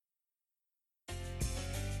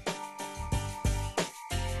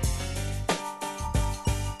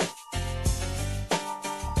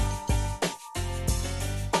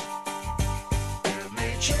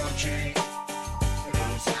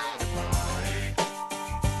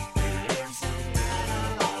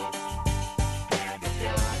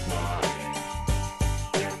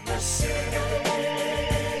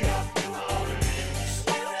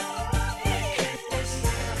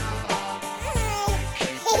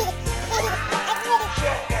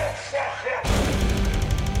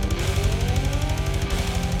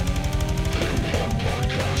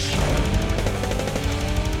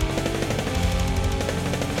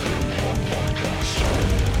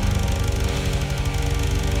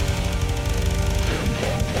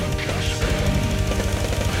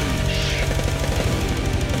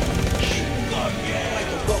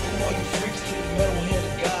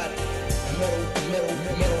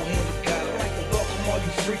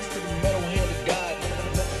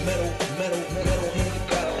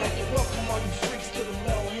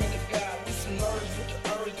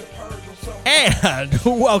And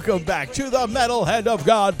welcome back to the Metalhead of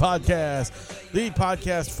God podcast, the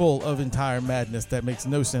podcast full of entire madness that makes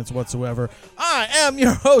no sense whatsoever. I am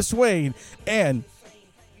your host, Wayne, and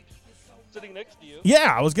sitting next to you.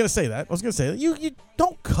 yeah, I was going to say that. You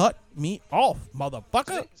don't cut me off,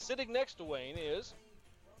 motherfucker. Sitting next to Wayne is...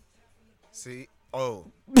 See? Oh.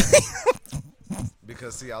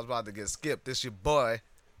 Because, I was about to get skipped. This your boy,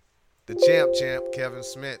 the champ, Kevin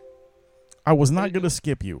Smith. I was not going to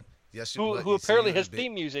skip you. Yes, who apparently has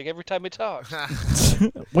theme music every time he talks.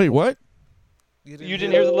 Wait, what? You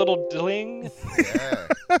didn't hear the little ding? Yeah.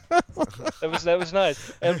 That was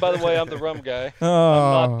nice. And by the way, I'm the rum guy. Oh.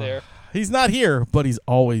 I'm not there. He's not here, but he's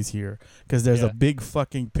always here because there's Yeah. a big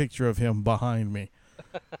fucking picture of him behind me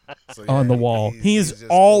So, on the wall. he's just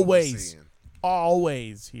always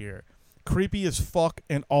overseeing. here. Creepy as fuck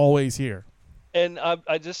and always here. And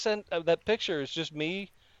I just sent that picture. It's just me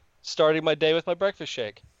starting my day with my breakfast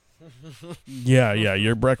shake. Yeah,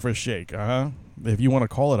 your breakfast shake, if you want to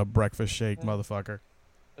call it a breakfast shake, motherfucker.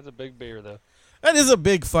 That's a big beer, though. That is a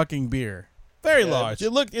big fucking beer. Very Yeah, large.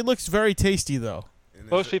 It looks very tasty though. And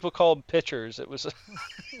is Most it- people call them pitchers. It was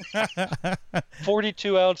a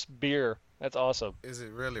 42-ounce beer. That's awesome. Is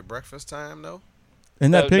it really breakfast time, though?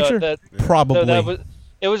 In that No, picture? Probably.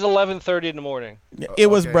 It was 11:30 in the morning. It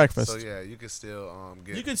was Okay, breakfast. So, yeah, you can still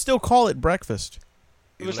get You can still call it breakfast.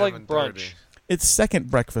 It was like 11:30. brunch. It's second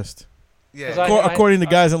breakfast. 'Cause Yeah, According to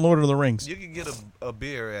guys in Lord of the Rings. you can get a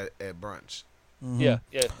beer at brunch. Mhm.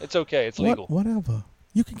 Yeah, it's okay. It's legal. Whatever.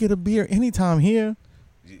 You can get a beer anytime here.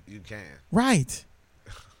 You can. Right.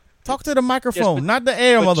 Talk to the microphone, but- not the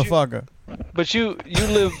air, but you- motherfucker. But you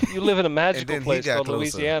live in a magical then he place got called closer.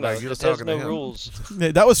 Louisiana. Like, you was It has talking no to him. rules.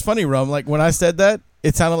 Yeah, that was funny, Rum. Like when I said that,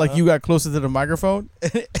 it sounded like you got closer to the microphone,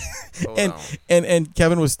 Hold and, on. and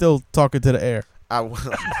Kevin was still talking to the air. I will.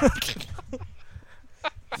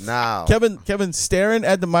 Now. Kevin's staring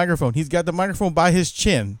at the microphone. He's got the microphone by his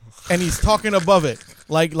chin, and he's talking above it,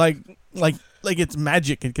 like it's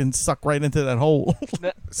magic. It can suck right into that hole.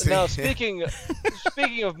 Now, speaking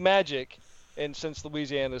of magic, and since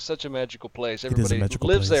Louisiana is such a magical place, is a everybody magical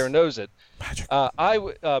who lives place. there knows it.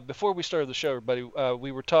 Magic. Before we started the show, everybody,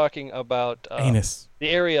 we were talking about Anus. the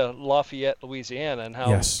area Lafayette, Louisiana, and how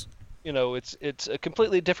Yes. it's a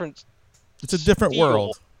completely different. It's a different feel.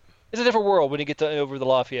 world. It's a different world when you get to over the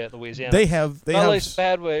Lafayette, Louisiana. They have Not like it's a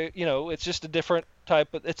bad way, it's just a different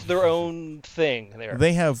type of. It's their own thing there.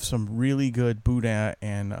 They have some really good boudin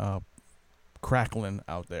and crackling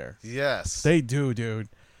out there. Yes. They do, dude.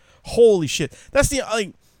 Holy shit. That's the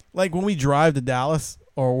like when we drive to Dallas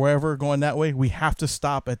or wherever going that way, we have to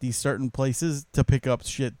stop at these certain places to pick up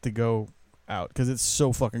shit to go out because it's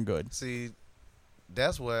so fucking good. See,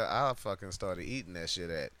 that's where I fucking started eating that shit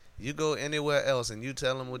at. You go anywhere else and you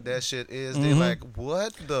tell them what that shit is, they like,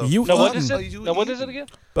 what the You Now, what eating. is are it? you Now, what is it eating?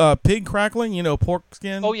 again? Pig crackling, pork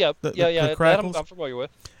skin. Oh yeah, the yeah. That crackles, I'm familiar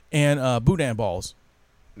with. and boudin balls.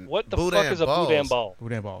 What the Boudin fuck is a balls. boudin ball?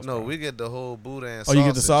 Boudin balls. No, bro. we get the whole boudin Oh, you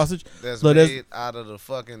get the sausage? that's Look, there's- made out of the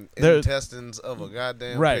fucking there- intestines of a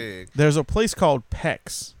goddamn Right. pig. There's a place called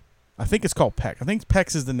Peck's. I think it's called Peck. I think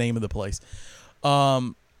Peck's is the name of the place.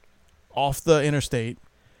 Off the interstate.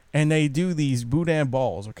 And they do these boudin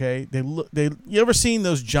balls, okay? You ever seen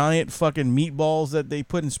those giant fucking meatballs that they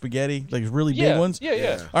put in spaghetti? Like really big ones?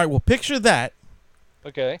 Yeah. All right, well, picture that,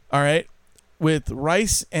 Okay. all right, with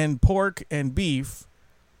rice and pork and beef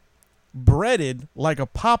breaded like a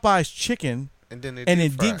Popeye's chicken And then they and then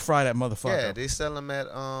deep fry. deep fry that motherfucker. Yeah, they sell them at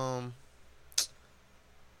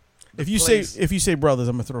If you say brothers,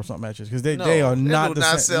 I'm gonna throw something at you because they are they not do the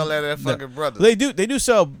not same. sell that at No. fucking Brothers. They do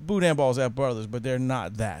sell boudin balls at Brothers, but they're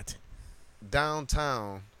not that.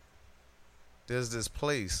 Downtown, there's this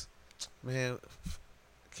place, man.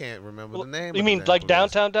 Can't remember the name. You of mean the like damn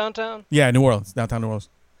place. downtown? Yeah, New Orleans, downtown New Orleans.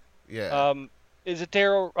 Yeah. Is it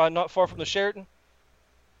there? Not far from the Sheraton.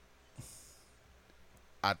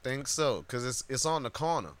 I think so, cause it's on the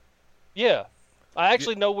corner. Yeah, I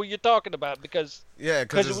actually know what you're talking about because Yeah, as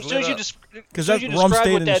cause it's soon as you lit up. Because as that's soon as you Rum describe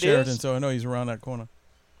stayed what in that Sheraton, is, so I know he's around that corner.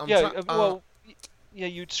 I'm yeah. try- Yeah,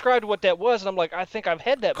 you described what that was, and I'm like, I think I've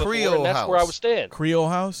had that before, Creole and that's where I House. was staying. Creole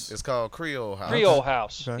House? it's called Creole House. Creole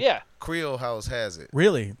House. Okay. Yeah. Creole House has it.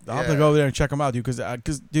 Really? I'll have to Yeah. go over there and check them out, dude.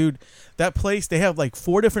 Because, dude, that place, they have like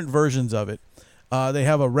 4 different versions of it. They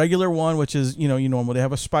have a regular one, which is, you normal. They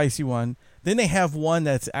have a spicy one. Then they have one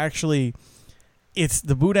that's actually, it's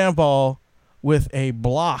the boudin ball with a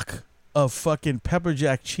block of fucking pepper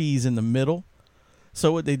jack cheese in the middle.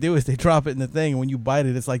 So what they do is they drop it in the thing, and when you bite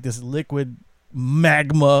it, it's like this liquid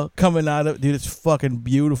magma coming out of it. Dude, it's fucking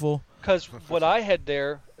beautiful. Because what I had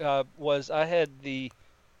there was I had the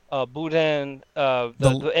boudin,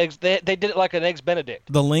 the eggs. They did it like an eggs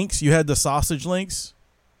Benedict. The links, you had the sausage links.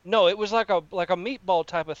 No, it was like a meatball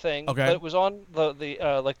type of thing. Okay. But it was on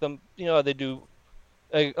the like the how they do,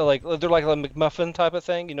 like they're like a McMuffin type of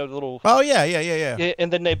thing. The little. Oh yeah.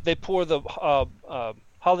 And then they pour the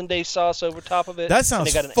hollandaise sauce over top of it. That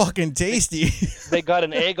sounds fucking tasty. They got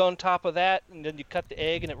an egg on top of that, and then you cut the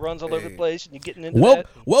egg, and it runs all over the place, and you're getting into that.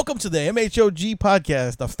 Welcome to the MHOG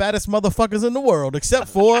podcast, the fattest motherfuckers in the world, except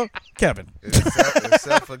for Kevin.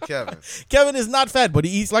 Except for Kevin. Kevin is not fat, but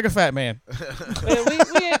he eats like a fat man. Man,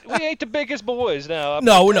 we ain't the biggest boys now.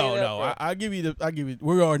 No. I give you.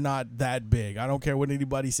 We are not that big. I don't care what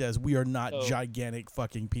anybody says. We are not gigantic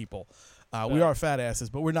fucking people. We are fat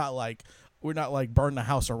asses, but we're not like burning the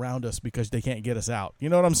house around us because they can't get us out. You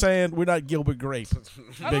know what I'm saying? We're not Gilbert Grape.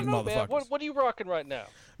 I Big don't know, motherfuckers. man. What are you rocking right now?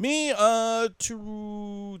 Me,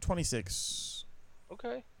 26.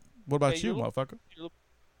 Okay. What about you, motherfucker?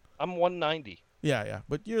 I'm 190. Yeah.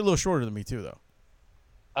 But you're a little shorter than me too,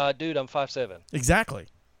 though. Dude, I'm 5'7". Exactly.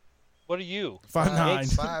 What are you?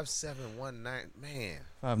 5'9". 5'7", 190. Man.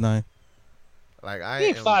 5'9". Like I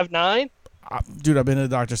ain't 5'9". Dude, I've been to the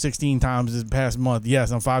doctor 16 times this past month.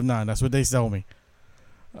 Yes, I'm 5'9". That's what they told me.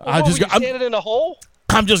 Well, I'm standing in a hole?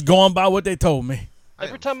 I'm just going by what they told me.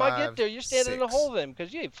 Every time I get there, you're standing in a hole then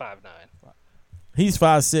because you ain't 5'9". He's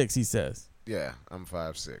 5'6", he says. Yeah, I'm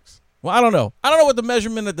 5'6". Well, I don't know. I don't know what the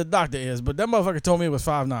measurement at the doctor is, but that motherfucker told me it was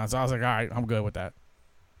 5'9", so I was like, all right, I'm good with that.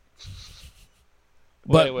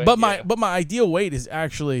 But my ideal weight is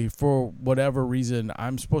actually, for whatever reason,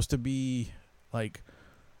 I'm supposed to be like,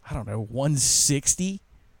 I don't know, 160.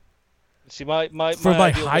 See, my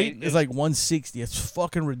height is like 160. It's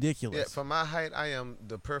fucking ridiculous. Yeah, for my height, I am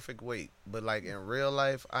the perfect weight. But like in real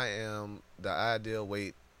life, I am the ideal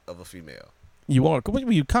weight of a female. You are.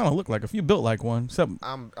 You kind of look like if you built like one. Except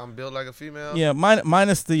I'm built like a female. Yeah,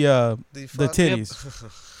 minus the titties.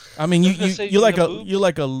 I mean, you're like a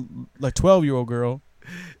 12-year-old girl.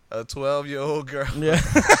 A 12-year-old girl. Yeah.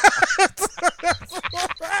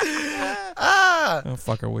 Don't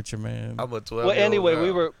fuck her with you, man. I'm a 12-year-old Well, anyway,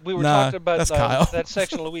 girl. we were talking about that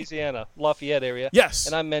section of Louisiana, Lafayette area. Yes.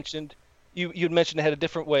 And I mentioned you'd mentioned they had a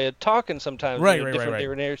different way of talking sometimes. Right.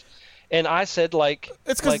 Different areas. And I said like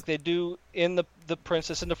they do in the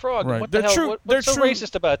Princess and the Frog. Right. What the hell? What's so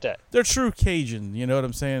racist about that? They're true Cajun. You know what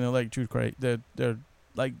I'm saying? They're like true. They're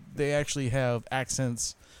like they actually have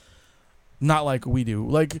accents. Not like we do.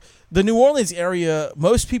 Like the New Orleans area,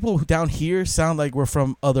 most people down here sound like we're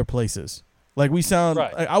from other places. Like we sound.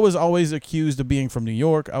 Right. I was always accused of being from New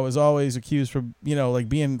York. I was always accused from like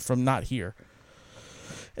being from not here.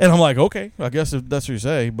 And I'm like, okay, I guess if that's what you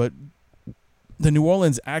say. But the New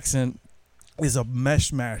Orleans accent is a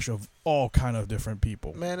mishmash of all kind of different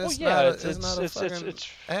people. Man, it's a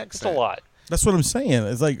lot. That's what I'm saying.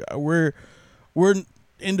 It's like we're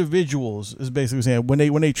individuals is basically saying when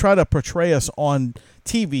they try to portray us on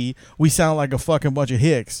TV, we sound like a fucking bunch of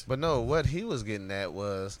hicks. But no, what he was getting at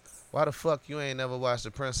was, why the fuck you ain't never watched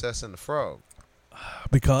The Princess and the Frog?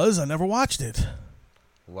 Because I never watched it.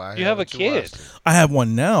 Why? You have a kid. I have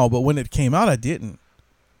one now, but when it came out, I didn't.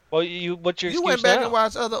 Well, what's your excuse You went back now? and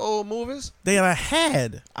watched other old movies That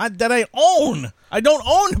I own. I don't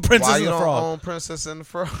own Princess and the Frog. Why you don't own Princess and the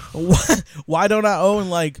Frog? Why don't I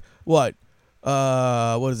own like what?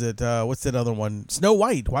 What is it? What's that other one? Snow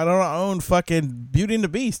White. Why don't I own fucking Beauty and the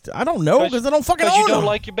Beast? I don't know because I don't fucking own them. Because you don't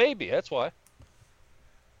like your baby. That's why.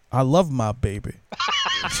 I love my baby.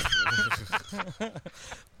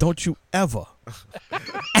 Don't you ever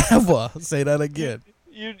say that again.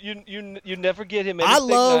 You never get him anything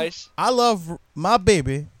nice. I love my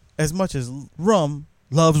baby as much as rum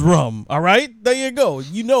loves rum. All right, there you go.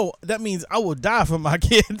 You know that means I will die for my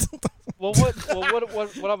kids.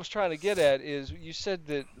 What I was trying to get at is you said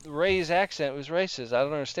that Ray's accent was racist. I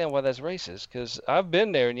don't understand why that's racist because I've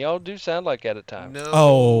been there and y'all do sound like that at times.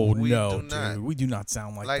 No, dude, we do not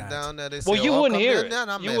sound like that. Like down there, they say, well, you wouldn't hear it.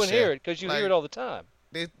 You wouldn't hear it because you hear it all the time.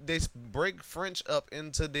 They break French up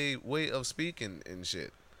into the way of speaking and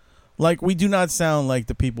shit. Like we do not sound like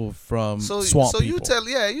the people from swamp people. So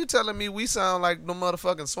you telling me we sound like the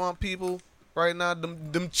motherfucking swamp people? Right now,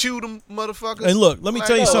 them chew them motherfuckers. And look, let me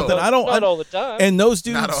tell you something. Not all the time. And those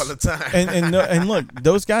dudes, not all the time. and look,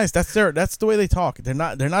 those guys. That's the way they talk. They're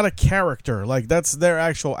not a character. Like that's their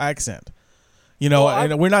actual accent. You know,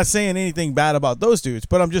 and we're not saying anything bad about those dudes,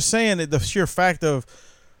 but I'm just saying that the sheer fact of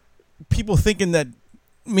people thinking that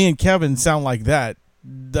me and Kevin sound like that.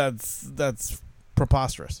 That's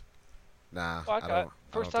preposterous. Nah,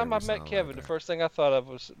 First time I met Kevin, the first thing I thought of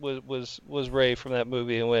was Ray from that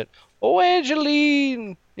movie, and went, "Oh,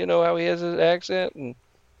 Angeline," you know how he has his accent, and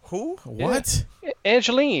Who? What?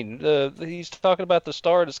 Angeline. He's talking about the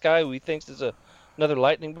star of the sky who he thinks is another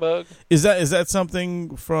lightning bug Is that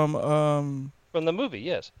something from from the movie.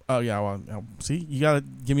 Yes. Oh yeah, well, see, you gotta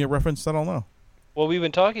give me a reference. I don't know. Well, we've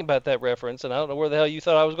been talking about that reference, and I don't know where the hell you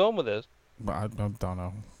thought I was going with this. But I don't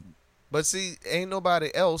know. But see, ain't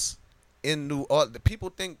nobody else in New Orleans. People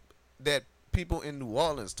think that people in New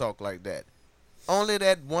Orleans talk like that. Only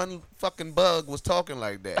that one fucking bug was talking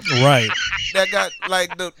like that. Right. That got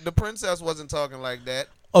like the princess wasn't talking like that.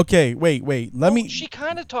 Okay, wait. Let me. She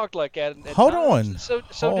kind of talked like that. At Hold times. on.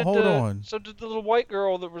 Hold on. So did the little white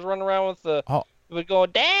girl that was running around with the Oh. was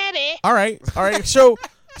going, "Daddy." All right.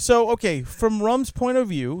 So okay, from Rum's point of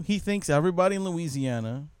view, he thinks everybody in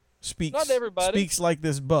Louisiana Not everybody. speaks like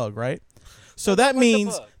this bug, right? So Not that like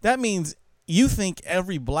the means bug. you think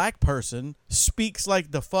every black person speaks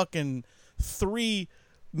like the fucking 3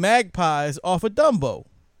 magpies off of Dumbo.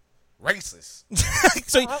 Racist.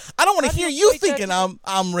 So How- I don't want how to do hear you you equate that thinking to-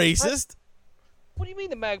 I'm racist. What do you mean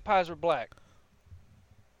the magpies are black?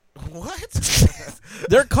 What?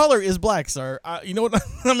 Their color is black, sir. You know what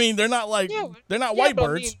I mean? They're not like they're not white but I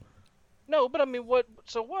birds. mean- no, but I mean, what?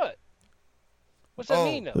 So what? What's that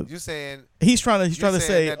mean? Though? You saying He's trying to saying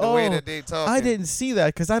say, that the way oh, that they talking, I didn't see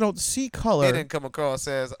that because I don't see they color. didn't come across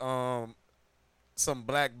as some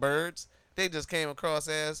black birds. They just came across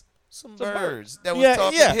as some birds that was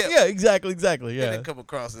talking hip. Yeah, exactly, They yeah. didn't come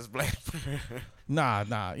across as black birds. Nah,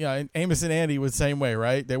 yeah. And Amos and Andy was the same way,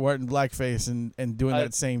 right? They weren't in blackface and doing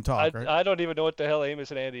that same talk, right? I don't even know what the hell Amos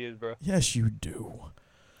and Andy is, bro. Yes, you do.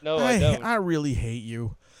 No, I don't. I really hate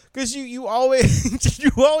you because you always you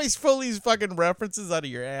always pull these fucking references out of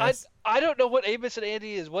your ass. I don't know what Amos and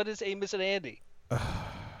Andy is. What is Amos and Andy?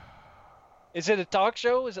 Is it a talk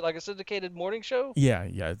show? Is it like a syndicated morning show? Yeah,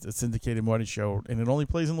 it's a syndicated morning show, and it only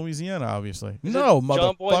plays in Louisiana, obviously. Is No, it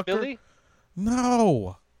John Boy motherfucker. Billy?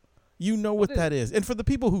 No. You know what is that is. And for the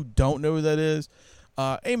people who don't know who that is,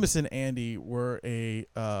 Amos and Andy were a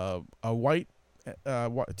white,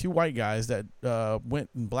 2 white guys that went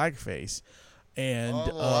in blackface, and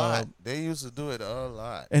A lot. They used to do it a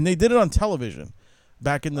lot and they did it on television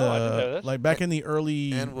back in I didn't know the that. in the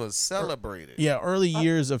early and was celebrated. early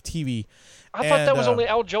years of TV. I thought that And, was only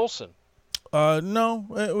Al Jolson. No,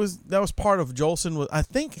 that was part of Jolson.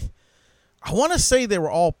 I want to say they were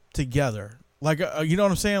all together. Like you know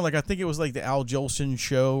what I'm saying? Like I think it was like the Al Jolson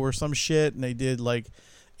show or some shit, and they did like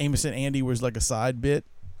Amos and Andy was like a side bit.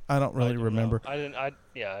 I don't really remember. I didn't.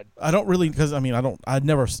 I don't really because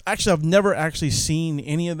I've never actually seen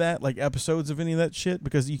any of that, like episodes of any of that shit,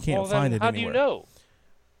 because you can't Well, then find it how anywhere. do you know?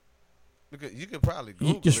 You could probably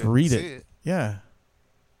Google You just it and read see it. Yeah.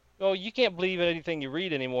 Well, you can't believe anything you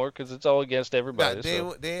read anymore because it's all against everybody.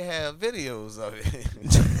 Nah, so. they have videos of it.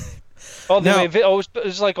 Oh, they Now- made it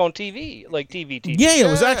was like on TV, like TV. Yeah, it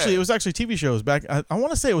was Yeah. actually TV shows back. I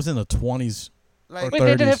want to say it was in the 20s. Like Wait, they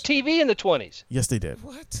didn't 30s. have TV in the 20s. Yes, they did.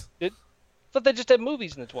 what? Thought they just had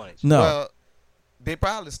movies in the 20s. No. Well, they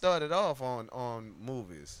probably started off on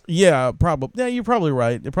movies. Yeah, probably. Yeah, you're probably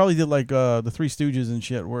right. They probably did like the Three Stooges and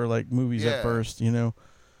shit were like movies at Yeah. first, you know.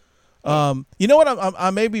 You know what? I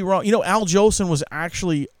may be wrong. You know, Al Jolson was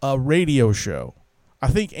actually a radio show. I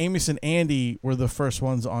think Amos and Andy were the first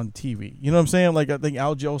ones on TV. You know what I'm saying? Like I think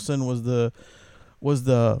Al Jolson was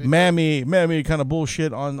the mammy kind of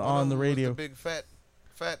bullshit on One of the them was radio. the big fat,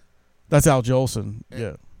 That's Al Jolson.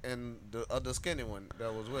 Yeah. and the other skinny one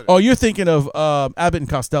that was with it. Oh, you're thinking of Abbott and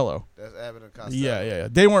Costello. That's Abbott and Costello. Yeah.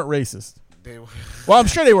 They weren't racist. They were. Well, I'm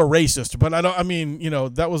sure they were racist, but I mean, you know,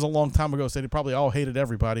 that was a long time ago, so they probably all hated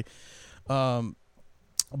everybody.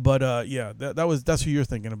 But yeah, that's who you're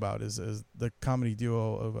thinking about is the comedy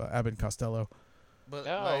duo of Abbott and Costello. But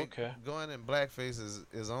Oh, like okay. going in blackface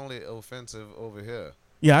is only offensive over here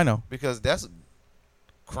Yeah, I know. because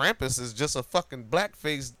Krampus is just a fucking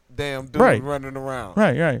blackface damn dude Right. running around.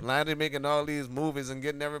 Right. Now they're making all these movies and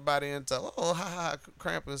getting everybody into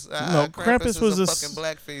Krampus. No, Krampus is was a a fucking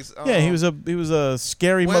blackface. Yeah, he was a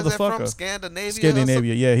scary Where's that from? motherfucker. Scandinavia.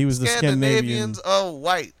 Scandinavia. Yeah, he was the Scandinavian. Scandinavians are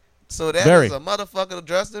white, so that Very. is a motherfucker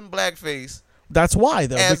dressed in blackface That's why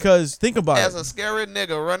though, because think about as it. a scary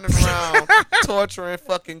nigga running around torturing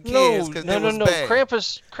fucking kids No, because no, they no, was no. bad.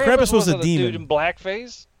 Krampus was a wasn't demon. dude in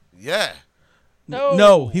blackface. Yeah.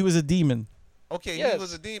 No. He was a demon, Okay, Yes. he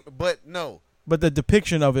was a demon, but no. but the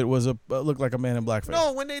depiction of it was looked like a man in blackface.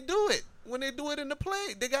 No, when they do it in the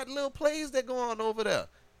play, they got little plays that go on over there.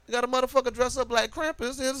 They got a motherfucker dressed up like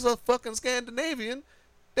Krampus. There's a fucking Scandinavian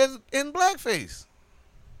that's in blackface.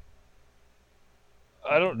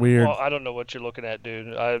 Weird. Well, I don't know what you're looking at,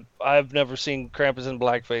 dude. I've never seen Krampus in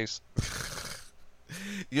blackface.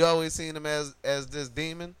 You always seen him as this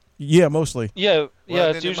demon. Yeah, mostly. Yeah, yeah, Well,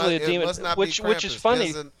 it's then usually it a demon, must not be which is Krampus.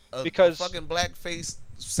 funny There's a because fucking blackface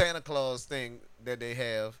Santa Claus thing that they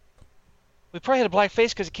have. we probably had a black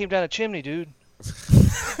face because it came down a chimney, dude.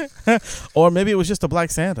 Or maybe it was just a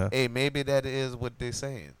black Santa. Hey, maybe that is what they're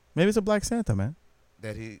saying. Maybe it's a black Santa, man.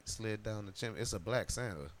 That he slid down the chimney. It's a black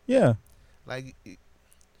Santa. Yeah. Like,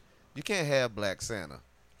 you can't have black Santa.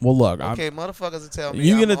 Well, look, Okay, motherfuckers will tell me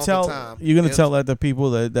you're I'm gonna Uncle tell Tom. you're gonna If- tell that the people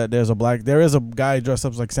that there is a guy dressed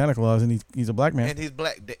up like Santa Claus and he's a black man. And he's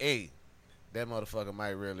black. That motherfucker might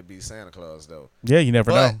really be Santa Claus, though. Yeah, you never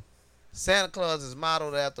But know. Santa Claus is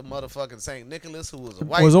modeled after motherfucking Saint Nicholas, who was a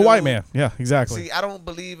white Was a dude. white man. Yeah, exactly. See, I don't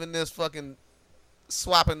believe in this fucking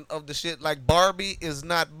swapping of the shit. Like, Barbie is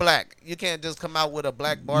not black. You can't just come out with a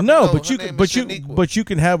black Barbie. no, her but you name can, is but you Shaniqua. but you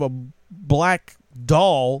can have a black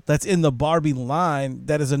doll that's in the Barbie line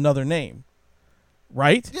that is another name,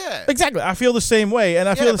 right? Yeah. Exactly. I feel the same way, and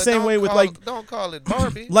I feel the but same don't way with call like it- don't call it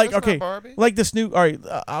Barbie. like That's okay, not Barbie. like this new. All right,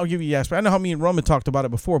 I'll give you yes, but I know how me and Roman talked about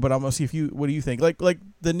it before, but I'm gonna see if you. What do you think? Like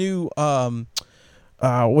the new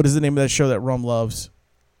what is the name of that show that Rum loves?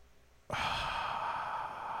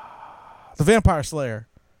 The Vampire Slayer,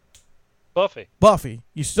 Buffy. Buffy.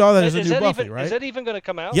 You saw that as a Is new that Buffy, even, right? Is that even going to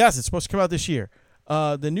come out? Yes, it's supposed to come out this year.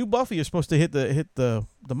 The new Buffy is supposed to hit the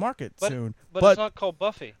market soon. But it's not called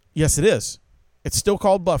Buffy. Yes, it is. It's still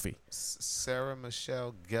called Buffy. Sarah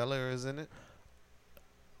Michelle Gellar is in it.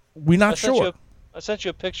 We're not sent sure. you I sent you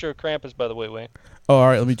a picture of Krampus, by the way, Wayne. Oh, all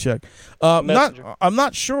right, let me check. Messenger. I'm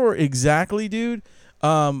not sure exactly, dude.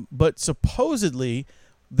 But supposedly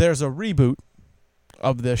there's a reboot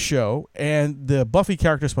of this show, and the Buffy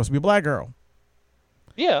character is supposed to be a black girl.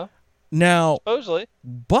 Yeah, Now, supposedly.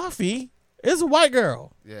 Buffy is a white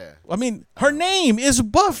girl. Yeah. I mean, her name is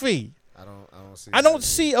Buffy. I don't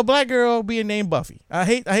see a black girl being named Buffy. I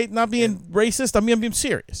hate not being racist. I'm being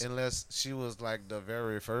serious. Unless she was like the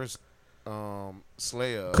very first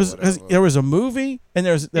Slayer. Because there was a movie and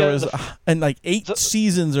there was the- and like 8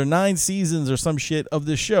 seasons or 9 seasons or some shit of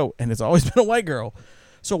this show, and it's always been a white girl.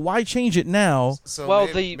 So why change it now? So Well,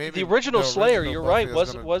 maybe the original Slayer, original you're Buffy right,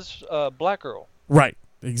 is was gonna- black girl. Right.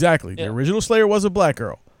 Exactly. Yeah. The original Slayer was a black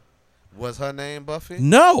girl. Was her name Buffy?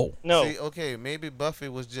 No. No, See, okay, maybe Buffy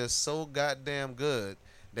was just so goddamn good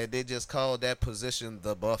that they just called that position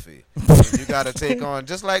the Buffy. And you got to take on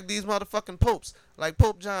just like these motherfucking popes, like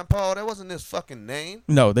Pope John Paul. That wasn't his fucking name.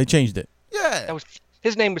 No, they changed it. Yeah,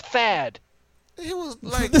 his name was Thad. he was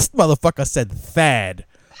like This motherfucker said Thad.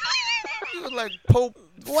 Pope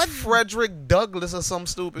Frederick Douglass or some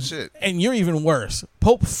stupid shit. And you're even worse.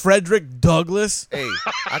 Pope Frederick Douglass? Hey,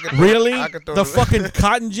 I could Really? I could throw The fucking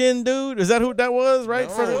cotton gin dude? Is that who that was, right?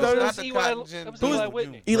 No, Frederick it's Douglass? not the Eli- cotton gin that was dude, Eli you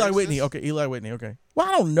Whitney. Eli racist. Whitney. Okay, Eli Whitney. Okay. Well,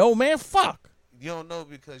 I don't know, man. Fuck. You don't know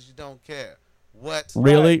because you don't care. What?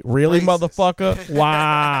 Really? Really, Racist. motherfucker?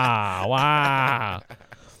 Wow. Wow.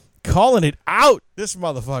 Calling it out, this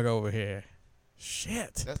motherfucker over here.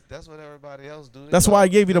 Shit. That's what everybody else do. They That's call- why I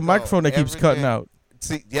gave you the they call microphone that keeps cutting everything- out.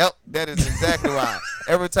 See, yep, that is exactly why.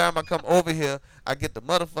 Every time I come over here, I get the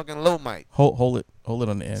motherfucking low mic. Hold it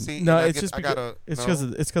on the end. See, no, and I it's get- just I because gotta- it's no.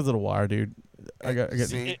 because of the wire, dude. I got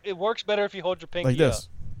See, It works better if you hold your pinky like this,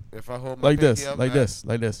 if I hold my like pinky this, up, like now, this,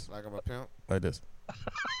 like this, like I'm a pimp. like this.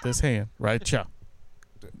 This hand, right? Cha.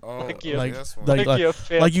 Oh, Like you. Like, this one. like, Pinky up,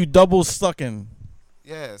 fam. like you double sucking,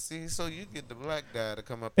 Yeah, see, so you get the black guy to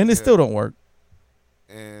come up and it here still don't work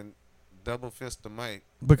and double fist the mic.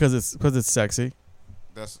 because it's sexy.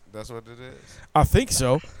 That's what it is. I think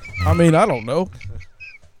so. I mean, I don't know.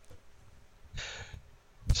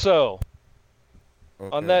 So,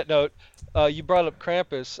 Okay. on that note, you brought up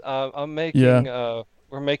Krampus. I'm making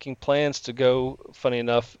we're making plans to go, funny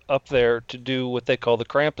enough, up there to do what they call the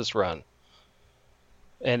Krampus run.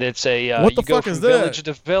 And it's a What the you go fuck from is that? village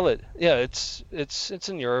to village. Yeah, it's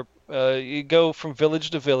in Europe. You go from village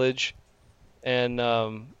to village, and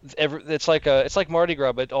it's like Mardi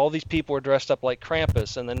Gras, but all these people are dressed up like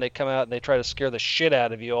Krampus, and then they come out and they try to scare the shit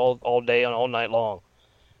out of you all day and all night long.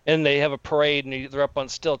 And they have a parade, and they're up on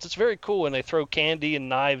stilts. It's very cool, and they throw candy and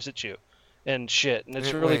knives at you, and shit, and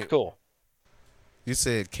it's really Wait. cool. You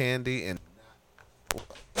said candy and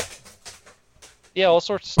Yeah, all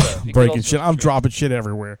sorts of stuff. You get all Breaking sorts shit. of I'm treats. dropping shit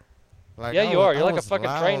everywhere. like Yeah, I you was- are. You're I like a was fucking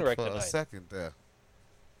train loud wreck for tonight. a second there.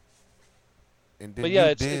 And then But yeah,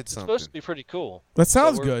 you it's did something. supposed to be pretty cool. That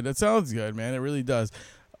sounds we're- good. That sounds good, man. It really does.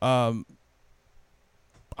 I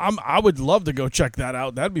would love to go check that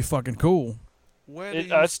out. That'd be fucking cool. Where do It-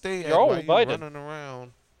 you stay you're at all while you invited. running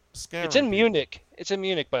around scaring It's in people? Munich. It's in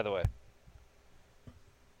Munich, by the way.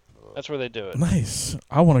 That's where they do it. Nice.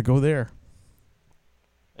 I want to go there.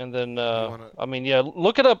 And then, wanna- I mean, yeah,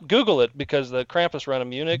 look it up, Google it, because the Krampus run in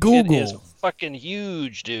Munich, Google. it is fucking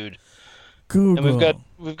huge, dude. Google. And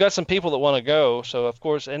we've got some people that want to go, so of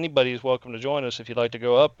course anybody's welcome to join us if you'd like to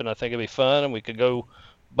go up, and I think it'd be fun, and we could go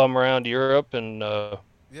bum around Europe and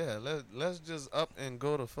Yeah, let's just up and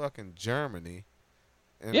go to fucking Germany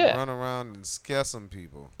and Yeah. run around and scare some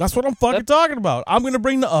people. That's what I'm fucking talking about. I'm gonna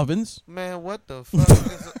bring the ovens. Man, what the fuck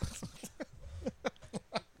is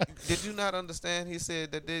Did you not understand? He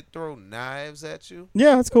said that they throw knives at you.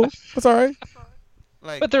 Yeah, that's cool. That's all right.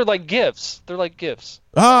 Like, but they're like gifts. They're like gifts.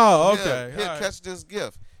 Oh, yeah, okay. here, All right. catch this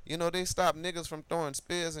gift. You know, they stop niggas from throwing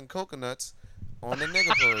spears and coconuts on the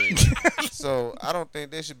nigga parade. So I don't think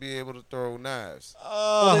they should be able to throw knives.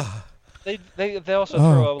 They also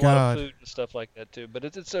Oh, throw a lot God. of food and stuff like that too. But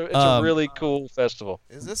it's a really cool festival.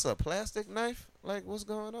 Is this a plastic knife? Like, what's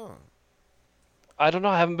going on? I don't know.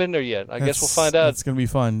 I haven't been there yet. I guess we'll find out. It's gonna be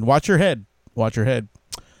fun. Watch your head. Watch your head.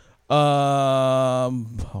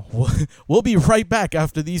 We'll be right back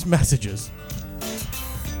after these messages.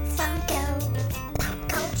 Funko Pop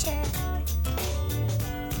Culture.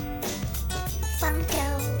 Funko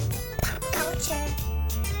Pop Culture.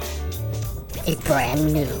 A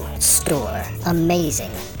brand new store.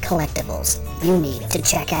 Amazing collectibles you need to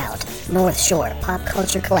check out. North Shore Pop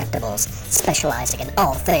Culture Collectibles, specializing in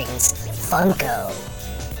all things Funko.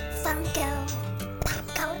 Funko Pop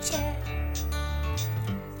Culture.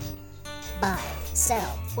 Buy,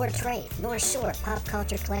 sell, or trade. North Shore Pop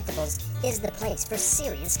Culture Collectibles is the place for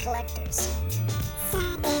serious collectors.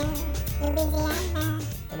 And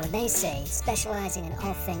when they say specializing in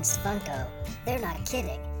all things Funko, they're not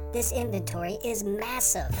kidding. This inventory is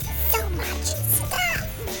massive. So much stuff.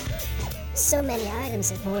 So many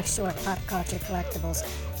items at North Shore Pop Culture Collectibles.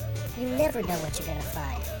 You never know what you're gonna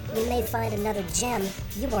find. You may find another gem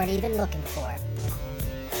you weren't even looking for.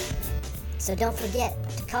 So don't forget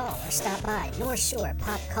to call or stop by North Shore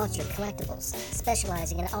Pop Culture Collectibles,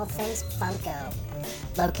 specializing in all things Funko.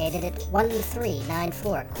 Located at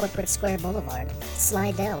 1394 Corporate Square Boulevard,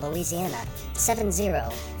 Slidell, Louisiana,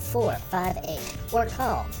 70458, or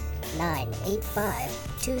call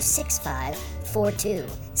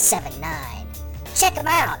 985-265-4279. Check them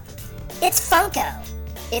out! It's Funko!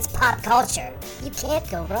 It's pop culture. You can't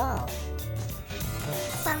go wrong.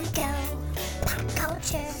 Funko Pop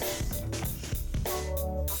Culture.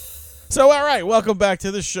 So, all right, welcome back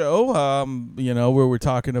to the show. Where we're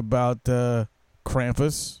talking about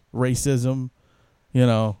Krampus, racism,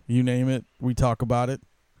 you name it, we talk about it.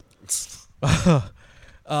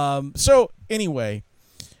 So anyway,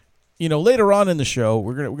 later on in the show,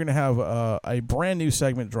 we're gonna have a brand new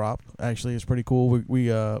segment drop. Actually, it's pretty cool.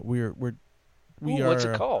 What's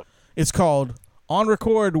it called? It's called On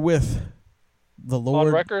Record with the Lord.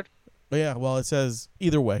 On record? Yeah, well, it says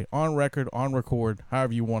either way, on record, on record,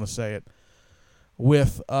 however you want to say it,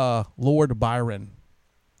 with Lord Byron.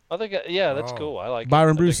 I think, that's Oh. cool. I like Byron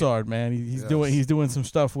it. I dig it. Broussard, man. He's Yes. doing some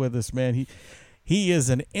stuff with us, man. He is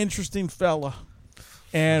an interesting fella,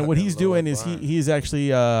 and what he's Lord doing is Byron. he's actually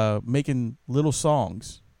making little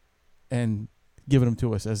songs and giving them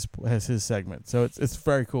to us as his segment. So it's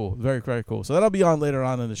very cool, very, very cool. So that'll be on later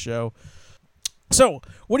on in the show. So,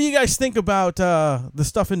 what do you guys think about the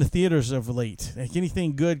stuff in the theaters of late? Like,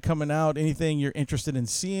 anything good coming out? Anything you're interested in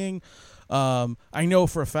seeing? I know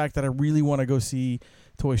for a fact that I really want to go see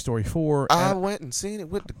Toy Story 4. I and went and seen it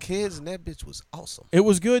with the kids, and that bitch was awesome. it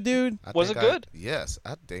was good, dude. Was it good? Yes,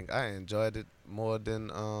 I think I enjoyed it more than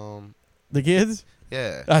The kids?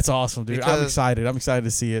 yeah. That's awesome, dude. I'm Because- excited. I'm excited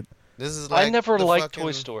to see it. This is like I never the liked fucking-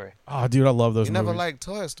 Toy Story. Oh, dude, I love those You movies. never liked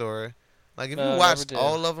Toy Story. Like if No, I you never watched did.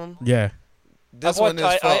 all of them, Yeah. this I've one is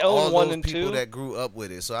watched- for I own all 1 those and people 2. that grew up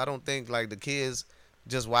with it. So I don't think like the kids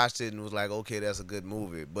just watched it and was like, okay, that's a good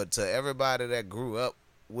movie. But to everybody that grew up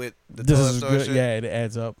with the This Toy is Story good. shit, Yeah, it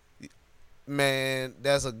adds up. man,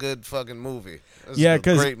 that's a good fucking movie. That's Yeah, a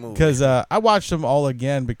great movie. because I watched them all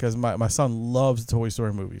again because my son loves Toy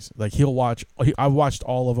Story movies. Like I watched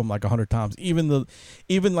all of them like 100 times. Even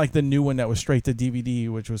like the new one that was straight to DVD,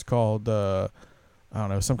 which was called I don't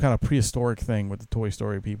know, some kind of prehistoric thing with the Toy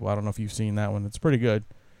Story people. I don't know if you've seen that one. It's pretty good.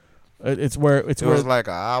 It's where it was like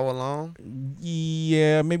an hour long,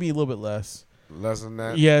 yeah, maybe a little bit less. less than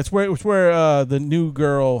that. Yeah, it's where the new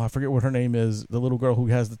girl, I forget what her name is, the little girl who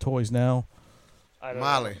has the toys now. I don't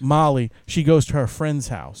Molly. know. Molly, she goes to her friend's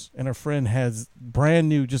house, and her friend has brand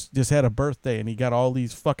new, just had a birthday, and he got all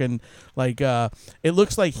these fucking like it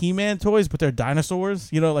looks like He-Man toys, but they're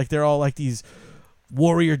dinosaurs. Like they're all like these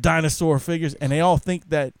warrior dinosaur figures, and they all think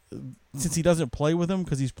that since he doesn't play with them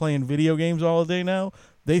because he's playing video games all day now,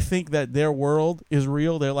 they think that their world is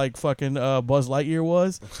real. They're like fucking Buzz Lightyear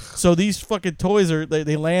was. So these fucking toys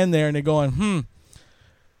they land there and they're going,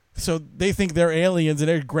 So they think they're aliens and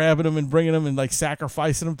they're grabbing them and bringing them and like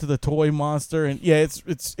sacrificing them to the toy monster. And yeah,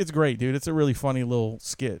 it's great, dude. It's a really funny little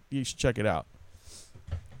skit. You should check it out.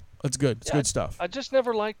 It's good. It's good stuff. I just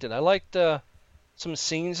never liked it. I liked some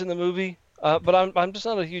scenes in the movie, but I'm just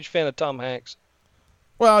not a huge fan of Tom Hanks.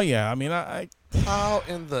 Well, yeah. I mean, I How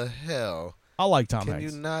in the hell like Tom can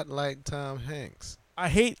Hanks. you not like Tom Hanks? I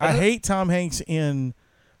hate Tom Hanks in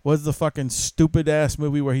what's the fucking stupid ass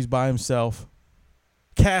movie where he's by himself.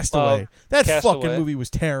 Castaway. That Castaway. fucking movie was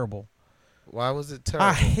terrible. Why was it terrible?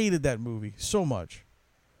 I hated that movie so much.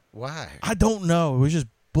 Why? I don't know. It was just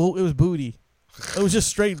it was booty. It was just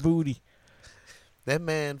straight booty. That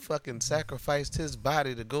man fucking sacrificed his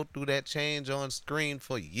body to go through that change on screen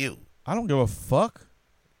for you. I don't give a fuck.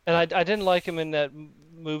 And I didn't like him in that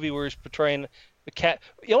movie where he's portraying the cat.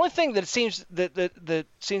 The only thing that seems that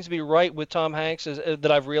seems to be right with Tom Hanks is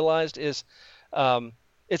that I've realized is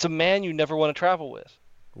it's a man you never want to travel with.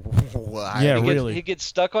 Why? Yeah, He really. he gets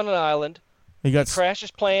stuck on an island. He got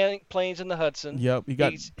Crashes planes in the Hudson. Yep. He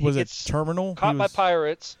got He was it gets Terminal? Caught He by was,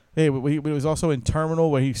 pirates. Hey, he was also in Terminal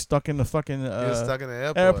where he's stuck in the fucking He was stuck in the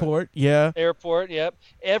airport. airport. Yeah. Airport. Yep.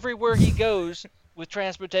 Everywhere he goes with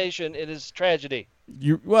transportation, it is tragedy.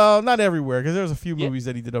 Well, not everywhere because there was a few Yeah. movies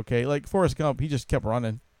that he did okay. Like Forrest Gump, he just kept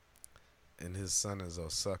running. And his son is a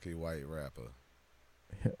sucky white rapper.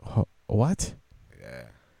 What? Yeah.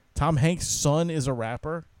 Tom Hanks' son is a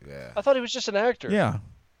rapper? Yeah. I thought he was just an actor. Yeah.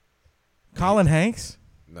 Colin Hanks?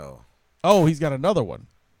 No. Oh, he's got another one.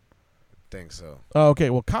 Think so. Oh, okay.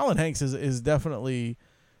 Well, Colin Hanks is definitely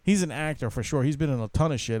he's an actor for sure. He's been in a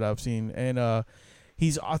ton of shit I've seen, and I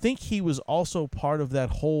think he was also part of that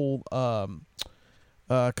whole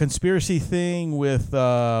conspiracy thing with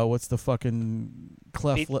what's the fucking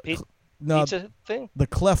cleft lip? No, Pizza thing. the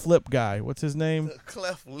cleft lip guy. What's his name? The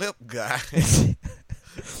cleft lip guy.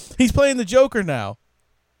 He's playing the Joker now.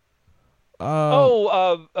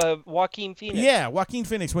 Joaquin Phoenix. Yeah, Joaquin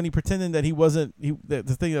Phoenix when he pretended that he wasn't the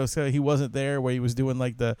thing that was he wasn't there where he was doing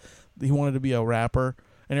like he wanted to be a rapper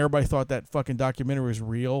and everybody thought that fucking documentary was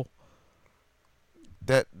real.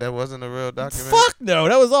 That wasn't a real documentary. Fuck no,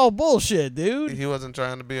 that was all bullshit, dude. He wasn't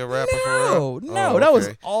trying to be a rapper for real. No, Oh, that was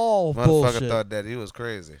okay. all Motherfucker bullshit. thought that he was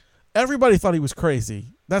crazy. Everybody thought he was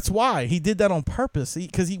crazy. That's why he did that on purpose.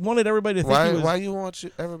 Because he wanted everybody to think he was. Why you want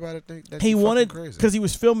everybody to think that He you wanted fucking crazy? because he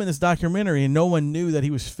was filming this documentary and no one knew that he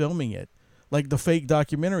was filming it, like the fake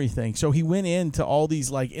documentary thing. So he went into all these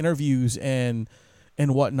like interviews and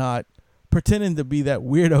whatnot, pretending to be that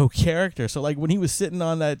weirdo character. So like when he was sitting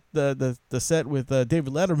on that the set with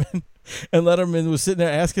David Letterman, and Letterman was sitting there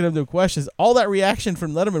asking him the questions, all that reaction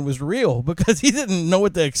from Letterman was real because he didn't know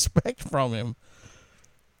what to expect from him.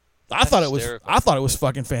 I thought it was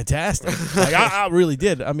fucking fantastic. Like I really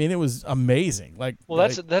did. I mean, it was amazing. Like, Well,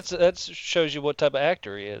 that shows you what type of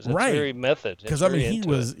actor he is. That's Right. very method. It's because I very mean,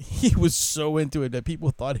 into it. he was so into it that people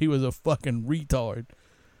thought he was a fucking retard.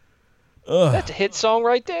 Ugh. That's a hit song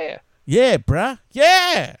right there. Yeah, bruh.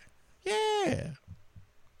 Yeah.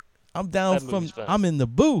 I'm down That from. movie's fun. I'm in the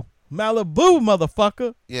boo, Malibu,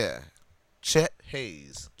 motherfucker. Yeah. Chet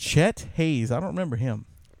Hayes. Chet Hayes. I don't remember him.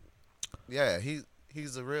 Yeah,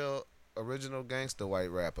 he's a real original gangster white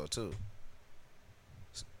rapper too.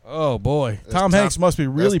 Oh boy, That's Tom Hanks must be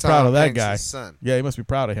really that's proud Tom of that Hanks' guy. son. Yeah, he must be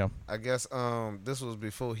proud of him. I guess this was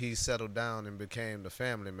before he settled down and became the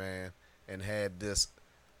family man and had this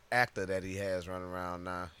actor that he has running around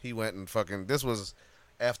now. He went and fucking this was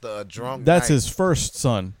after a drunk That's night. his first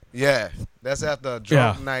son. Yeah, that's after a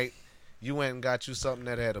drunk night. You went and got you something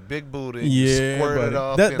that had a big booty. And you Yeah, squirted buddy.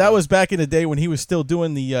 off. That was back in the day when he was still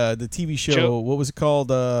doing the TV show. Joe- What was it called?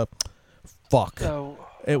 Fuck. Oh,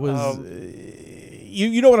 It was.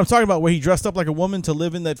 You know what I'm talking about? Where he dressed up like a woman to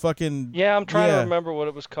live in that fucking. yeah, I'm trying Yeah. to remember what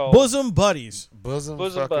it was called. Bosom Buddies. bosom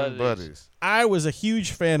Bosom fucking Buddies. buddies. I was a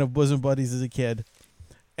huge fan of Bosom Buddies as a kid.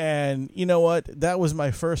 And you know what? That was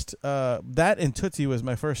my first. That and Tootsie was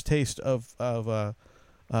my first taste of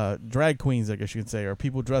drag queens, I guess you could say, or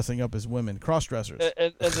people dressing up as women, cross dressers.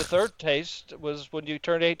 And the third taste was when you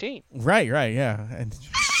turned 18. Right, yeah. And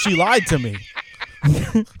she lied to me.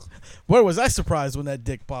 Boy, was I surprised when that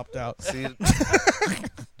dick popped out. See,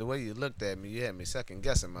 the way you looked at me, you had me second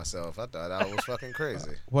guessing myself. I thought I was fucking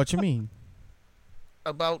crazy What you mean?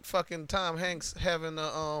 about fucking Tom Hanks having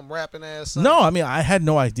a rapping ass son. No, I mean I had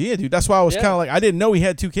no idea, dude. That's why I was Yeah. kind of like I didn't know he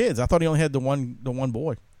had two kids. I thought he only had the one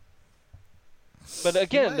boy. But He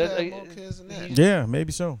again, might have more kids than that. Yeah,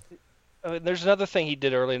 maybe so. there's another thing he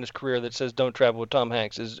did early in his career that says don't travel with Tom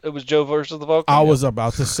Hanks. It was Joe versus the Volcano. I was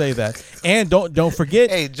about to say that. And don't forget.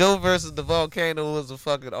 Hey, Joe versus the Volcano was a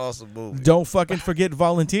fucking awesome movie. Don't fucking forget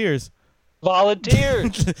Volunteers.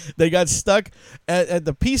 Volunteers. They got stuck at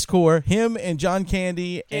the Peace Corps. Him and John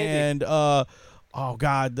Candy. And oh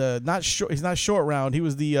god, he's not Short Round. He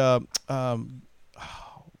was the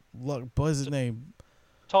what's his name?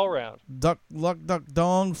 Tall Round. Duck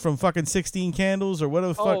Dong from fucking 16 Candles or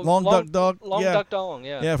whatever the fuck. Long Duck Dog. Duck Dong.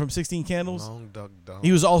 Yeah. Yeah, from 16 Candles. Long Duck Dong.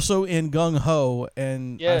 He was also in Gung Ho,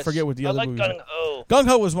 and I Yes. forget what the other I like movie was. Gung Ho. Gung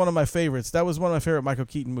Ho was one of my favorites. That was one of my favorite Michael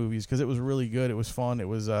Keaton movies because it was really good. It was fun. It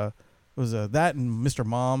was that and Mr.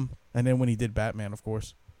 Mom, and then when he did Batman, of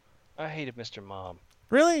course. I hated Mr. Mom.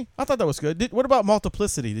 Really? I thought that was good. What about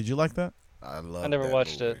Multiplicity? Did you like that? I never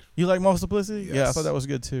watched it. You like Multiplicity? Yeah, I Yes. thought that was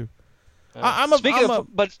good too. We're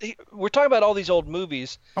talking about all these old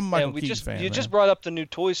movies. I'm a Michael and Keaton fan. You man. just brought up the new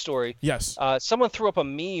Toy Story. Yes. Someone threw up a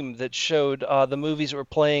meme that showed the movies that were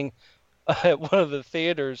playing at one of the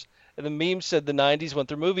theaters, and the meme said the '90s want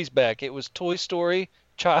their movies back. It was Toy Story,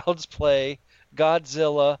 Child's Play,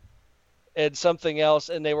 Godzilla, and something else,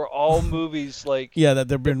 and they were all movies like Yeah, that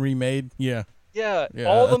they've been remade. Yeah. yeah, Yeah,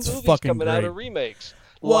 all the that's movies fucking coming out great. of remakes,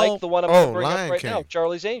 Well- like the one I'm going to bring Lion up right King. now,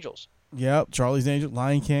 Charlie's Angels. Yeah, Charlie's Angel,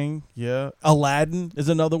 Lion King. Yeah, Aladdin is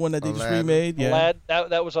another one that they just Aladdin. remade. Yeah. Aladdin,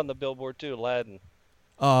 that was on the billboard too. Aladdin.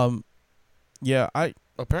 Yeah,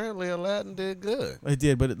 Apparently, Aladdin did good. I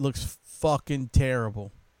did, but it looks fucking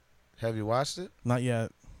terrible. Have you watched it? Not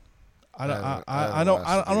yet. I don't. I I haven't don't. watched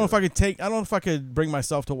I it don't know if I either. could take. I don't know if I could bring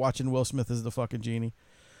myself to watching Will Smith as the fucking genie.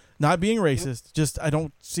 Not being racist, just I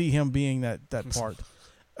don't see him being that part.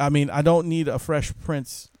 I mean, I don't need a Fresh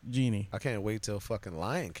Prince genie. I can't wait till fucking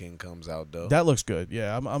Lion King comes out though. That looks good.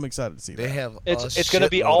 Yeah, I'm excited to see They that. have It's going to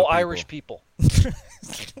be all Irish people.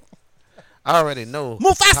 I already know.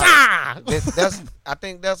 Mufasa. I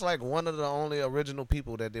think that's like one of the only original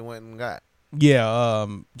people that they went and got. Yeah,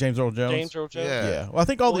 James Earl Jones. James Earl Jones. Yeah. Yeah. Well, I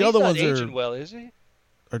think all the Well, other he's ones not are aging well, is he?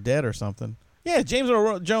 dead or something. Yeah, James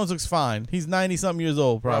Earl Jones looks fine. He's 90-something years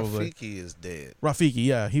old, probably. Rafiki is dead. Rafiki,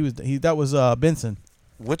 yeah, that was Benson.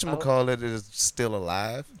 Whatchamacallit is still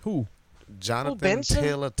alive. Who? Jonathan Benson?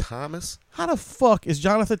 Taylor Thomas. How the fuck is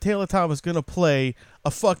Jonathan Taylor Thomas gonna play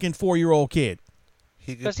a fucking 4-year-old kid?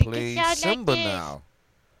 He could 'Cause he can play sound like Simba this. now.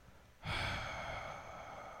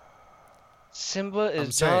 Simba is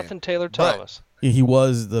I'm saying, Jonathan Taylor but- Thomas. Yeah, he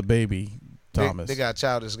was the baby Thomas. They got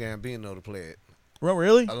Childish Gambino to play it Well,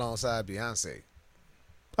 really? alongside Beyonce.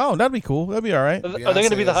 Oh, that'd be cool. That'd be all right. Are they going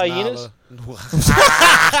to be the hyenas?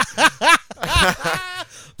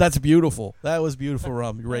 That's beautiful. That was beautiful,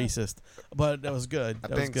 Rum. You're racist, but that was good. I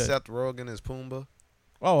That was think good. Seth Rogen is Pumbaa.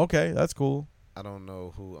 Oh, okay, that's cool. I don't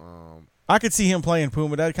know who. I could see him playing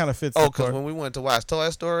Puma. That kind of fits. Oh, the because part. when we went to watch Toy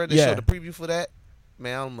Story, they Yeah. showed the preview for that.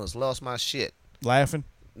 Man, I almost lost my shit. Laughing.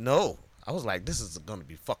 No, I was like, this is gonna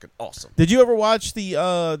be fucking awesome. Did you ever watch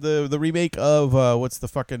the remake of what's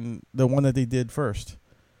the one that they did first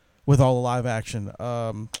with all the live action?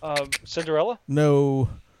 Cinderella? No,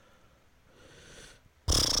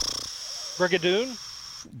 Brigadoon?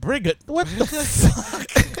 Brigid. What the fuck?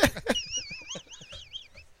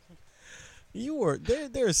 You were there.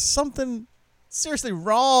 There's something seriously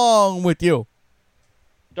wrong with you.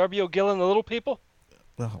 Darby O'Gill and the Little People?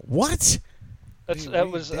 What? That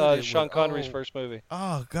was did it Sean with- Connery's oh. first movie.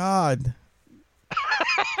 Oh God.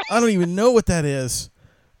 I don't even know what that is.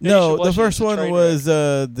 Yeah, you No, should the watch it. first It's a one train was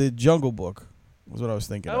the Jungle Book. Was what I was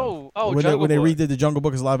thinking. Oh, of. Jungle when they Book. redid the Jungle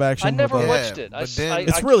Book as live action. I never with, watched Yeah, it. but then- I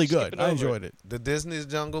It's keep really skipping good. I over enjoyed it. it. The Disney's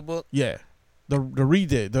Jungle Book. Yeah, the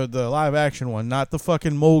redid the live action one, not the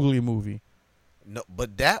fucking Mowgli movie. No,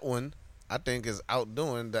 but that one I think is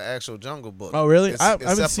outdoing the actual Jungle Book. Oh, really? I haven't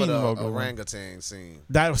except seen for the the Mowgli one. orangutan scene.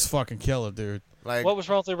 That was fucking killer, dude. Like What was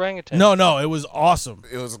wrong with the orangutan? No, it was awesome.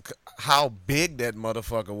 it was how big that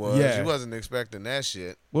motherfucker was. Yeah. You wasn't expecting that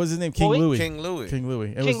shit. What was his name? King Well, Louis. King Louis. King Louis.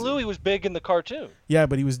 It King was- Louis was big in the cartoon. Yeah,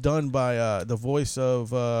 but he was done by the voice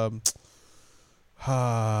of. I'm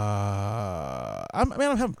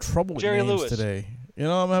having trouble with Jerry names Lewis. today. You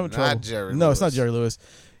know, I'm having Not trouble. Jerry No, it's not Lewis. Jerry Lewis.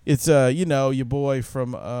 It's your boy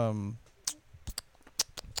from.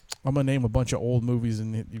 I'm gonna name a bunch of old movies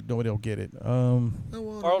and nobody will get it. I wanna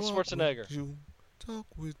Arnold walk Schwarzenegger. with you, talk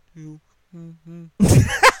with you. Mhm.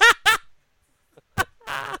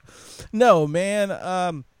 No, man.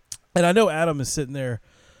 And I know Adam is sitting there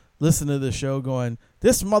listening to the show going,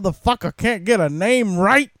 this motherfucker can't get a name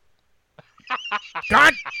right.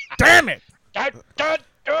 God damn it.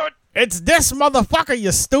 It's this motherfucker,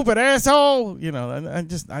 you stupid asshole. You know,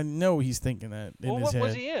 I know he's thinking that in Well, his what head.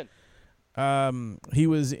 was he in? He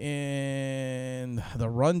was in The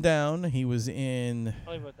Rundown. He was in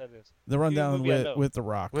I don't know what that is. The Rundown movie I know. with The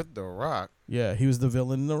Rock. With The Rock. Yeah, he was the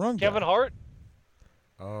villain in The Rundown. Kevin Hart.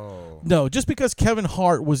 Oh. No, just because Kevin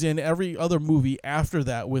Hart was in every other movie after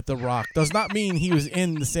that with The Rock does not mean he was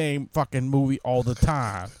in the same fucking movie all the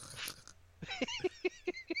time.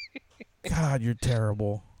 God, you're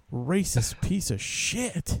terrible. Racist piece of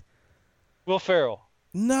shit. Will Ferrell.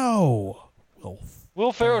 No.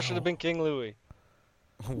 Will Ferrell should have been King Louis.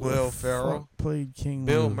 Will Ferrell. Played King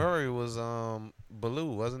Bill Louis. Murray was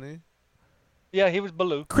Baloo, wasn't he? Yeah, he was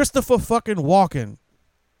Baloo. Christopher fucking Walken.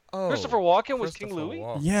 Oh, Christopher Walken was King Christopher Louis?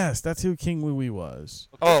 Walken. Yes, that's who King Louis was.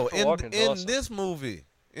 Oh, Christopher Walken's in awesome. this movie,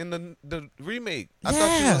 in the remake, I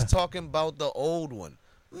thought you was talking about the old one.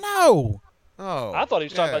 No. Oh, I thought he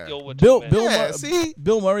was talking yeah. about the old one too, man. Yeah, see?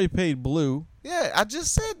 Bill Murray played Blue. Yeah, I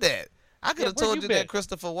just said that. I could have where told you you been? that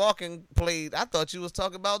Christopher Walken played. I thought you was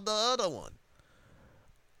talking about the other one.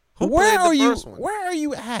 Who Where played are the you? first one? Where are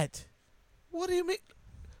you at? What do you mean?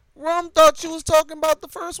 Rom thought you was talking about the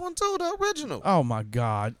first one too, the original. Oh my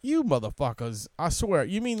God, you motherfuckers! I swear,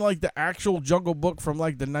 you mean like the actual Jungle Book from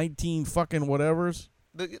like the 19 fucking whatevers?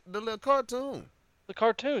 The little cartoon. The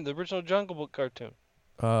cartoon, the original Jungle Book cartoon.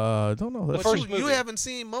 Don't know. The That's first You movie. haven't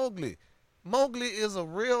seen Mowgli. Mowgli is a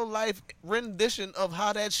real life rendition of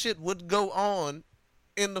how that shit would go on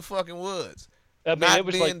in the fucking woods. I mean, Not it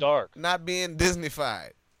was being- like dark. Not being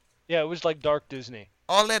Disneyfied. Yeah, it was like dark Disney.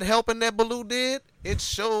 All that helping that Baloo did, it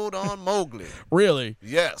showed on Mowgli. really.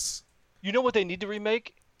 Yes. You know what they need to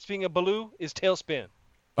remake? Speaking of Baloo, is Tailspin.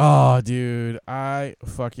 Oh, dude, I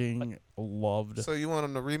fucking loved So you want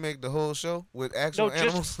them to remake the whole show with actual No,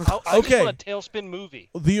 animals? just I Okay. just want a Tailspin movie.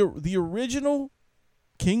 the original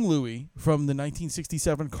King Louis from the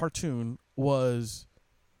 1967 cartoon was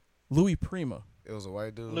Louis Prima. It was a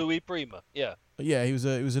white dude. Louis Prima. Yeah, Yeah, he was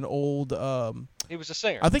an old. he was a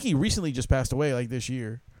singer. I think he recently just passed away, like this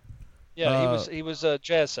year. Yeah, he was a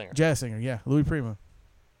jazz singer. Jazz singer, yeah, Louis Prima.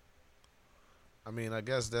 I mean, I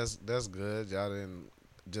guess that's good. Y'all didn't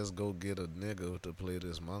just go get a nigga to play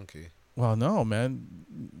this monkey. Well, no, man.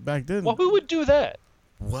 Back then, Well, who would do that?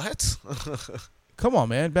 What? come on,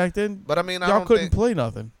 man. Back then, But I mean, I y'all don't couldn't think play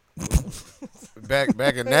nothing.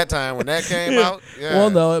 back in that time when that came out. Yeah. Well,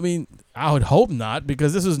 no, I mean, I would hope not,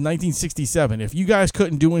 because this was 1967. If you guys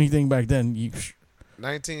couldn't do anything back then,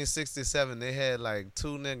 1967, they had like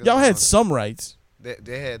two niggas. y'all on, had some rights,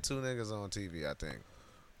 They had two niggas on TV, I think.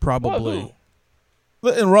 probably. Who?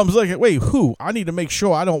 And Rum's like, wait, who? I need to make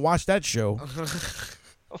sure I don't watch that show.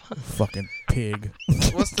 Fucking pig.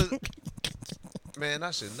 What's the man? I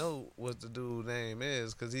should know what the dude's name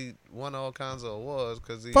is because he won all kinds of awards.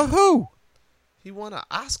 Because For who? he won an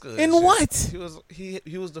Oscar. and In shit. what?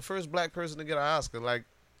 He was the first black person to get an Oscar. Like,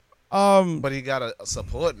 Um, but he got a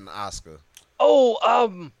supporting Oscar. Oh,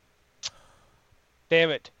 damn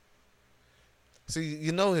it. See,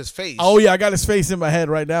 you know his face. oh yeah, I got his face in my head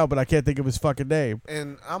right now, but I can't think of his fucking name.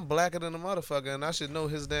 And I'm blacker than a motherfucker, and I should know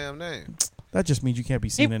his damn name. That just means you can't be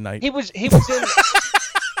seen at night. He was in.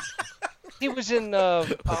 He was in. Oh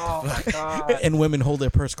my god. And women hold their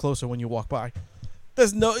purse closer when you walk by.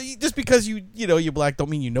 There's no just because you're black don't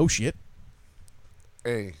mean you know shit.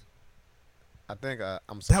 Hey, I think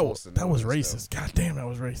I'm That supposed was to know that was this, racist. God damn, that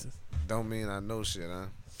was racist. though. Don't mean I know shit, huh?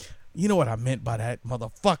 You know what I meant by that,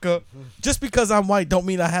 motherfucker. Just because I'm white don't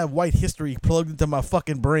mean I have white history plugged into my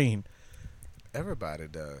fucking brain. Everybody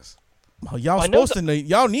does. Well, y'all I know supposed to know.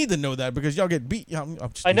 Y'all need to know that because y'all get beat.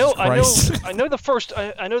 I know. Jesus Christ. I know the first.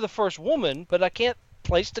 I know the first woman, but I can't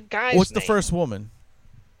place the guy's What's the name. first woman?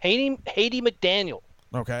 Haiti McDaniel.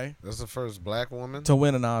 Okay, That's the first black woman. to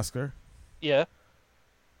win an Oscar. Yeah.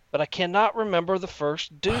 But I cannot remember the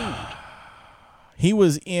first dude. He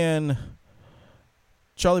was in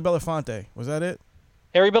Charlie Belafonte. Was that it?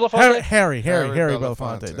 Harry Belafonte. Harry Harry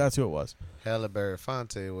Belafonte. Belafonte. That's who it was. Halle Berry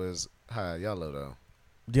Fonte was high yellow though.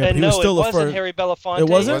 Yeah, but And he no, was still it the wasn't first. Harry Belafonte. It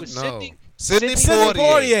wasn't? It was No. Sidney. Sidney Sidney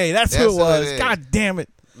Poitier. That's who it what was. is. God damn it.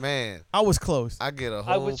 Man, I was close. I get a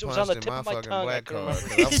I whole was- it was punch on the in tip my of my fucking tongue. I black couldn't card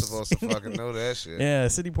remember. 'cause I'm supposed to fucking know that shit. Yeah,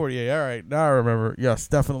 Sidney Poitier. All right, now I remember. Yes,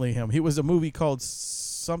 definitely him. He was a movie called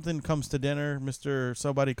Something Comes to Dinner, Mr.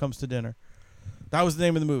 Somebody Comes to Dinner. That was the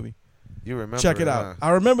name of the movie. You remember? Check it huh? out.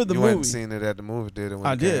 I remember the you movie. hadn't seen it at the movie theater when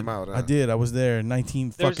I it did. came out. Huh? I did. I was there.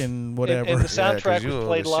 19 There's- fucking whatever. And the Yeah, 'cause soundtrack you was old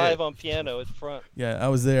played as live shit. on piano at the front. Yeah, I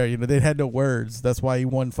was there. They had no words. That's why he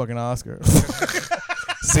won fucking Oscar.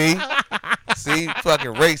 See,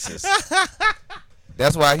 fucking racist.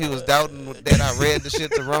 That's why he was doubting that I read the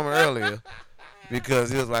shit to Roma earlier,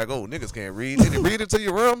 because he was like, "Oh, niggas can't read. Did he read it to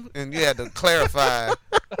your room?" And you had to clarify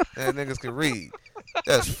that niggas can read.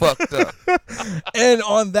 That's fucked up. And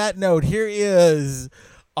on that note, here is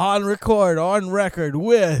on record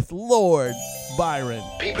with Lord Byron.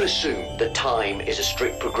 People assume that time is a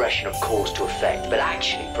strict progression of cause to effect, but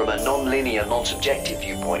actually, from a non-linear, non-subjective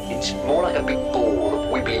viewpoint, it's more like a big ball of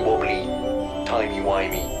wibbly-wobbly,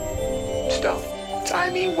 timey-wimey stuff.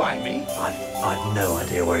 Timey-wimey? I've no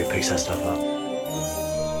idea where he picks that stuff up.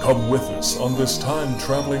 Come with us on this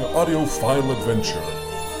time-traveling audiophile adventure.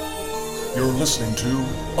 You're listening to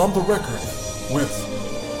On the Record with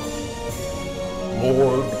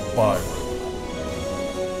Lord Byron.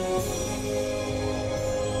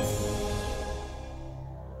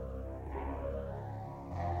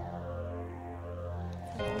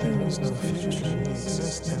 There is no future that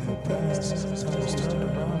exists in the past. Time's turned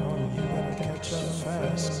around on you, better catch up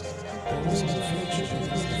fast. There is no future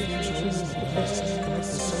because the future is the past. Connect the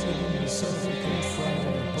circuit in yourself, you can fry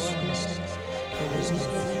and blast. There is no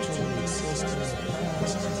future that exists in the past.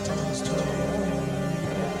 Time's turned around on you,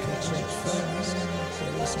 better catch up fast.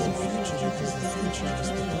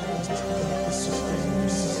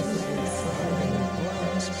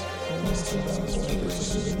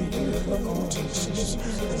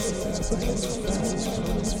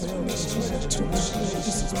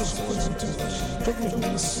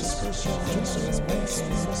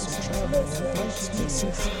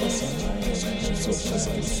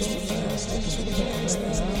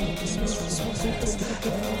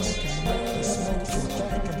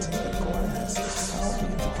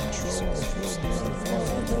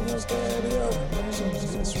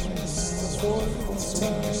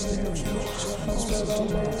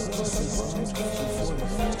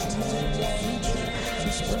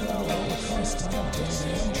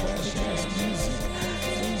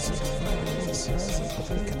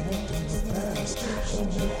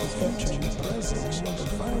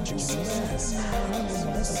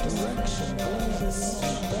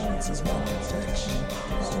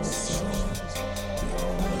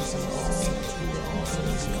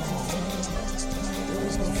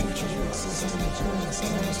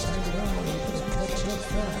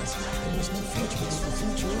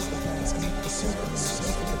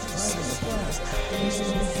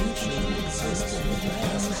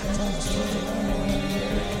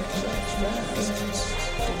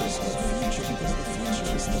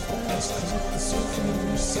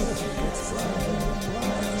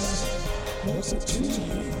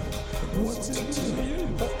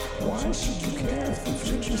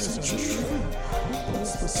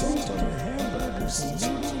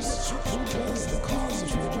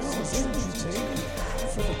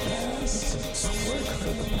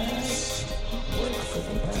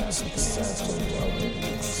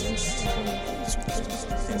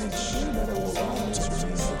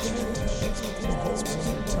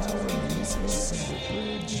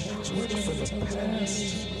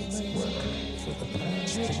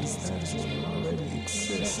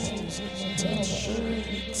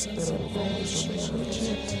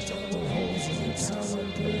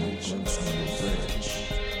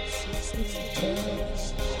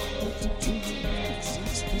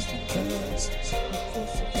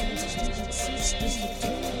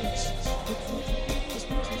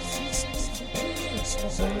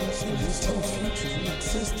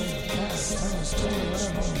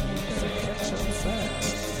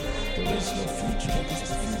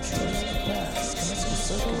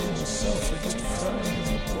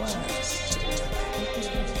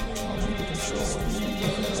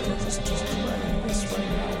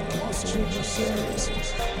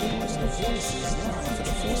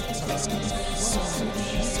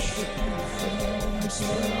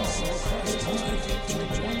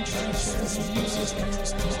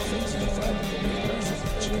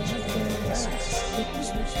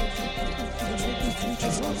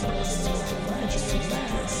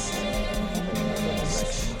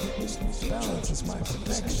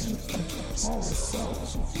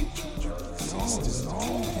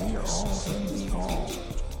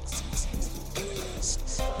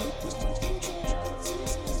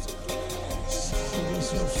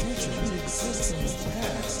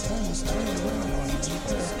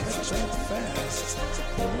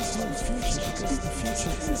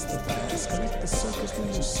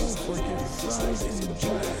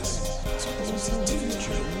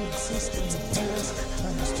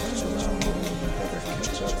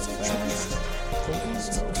 There is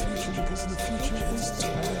no future because the future is the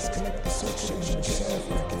past. Connect the circuit in yourself,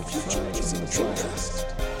 you can fry and blast.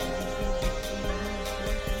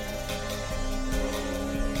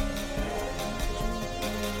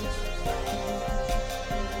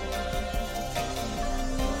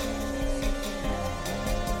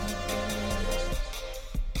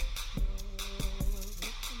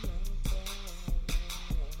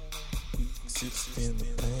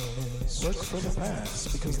 Work for the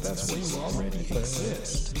past, because that's where you already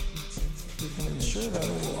exist. And ensure that it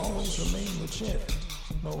will always remain legit.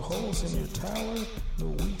 No holes in your tower, no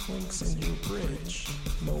weak links in your bridge.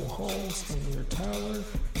 No holes in your tower,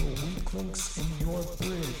 no weak links in your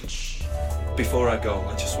bridge. Before I go,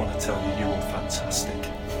 I just want to tell you were fantastic.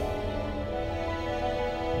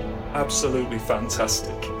 Absolutely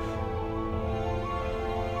fantastic.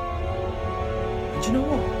 And you know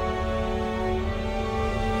what?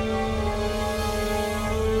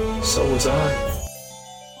 So was I.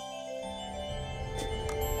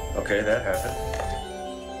 Okay, that happened.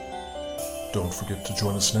 Don't forget to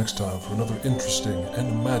join us next time for another interesting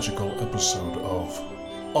and magical episode of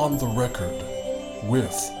On the Record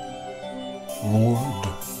with Lord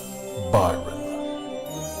Byron.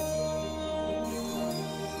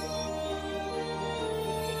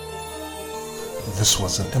 This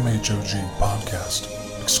was an MHOG podcast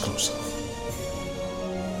exclusive.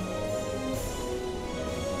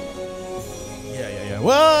 Yeah.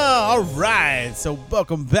 Well, all right. So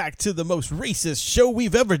welcome back to the most racist show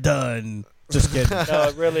we've ever done. Just kidding. No,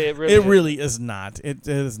 it really It really is not. It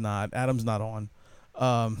is not. Adam's not on.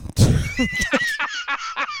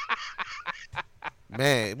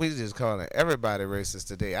 Man, we just calling everybody racist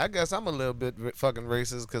today. I guess I'm a little bit fucking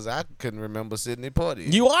racist because I couldn't remember Sidney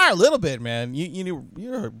Poitier. You are a little bit, man.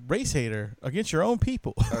 You're a race hater against your own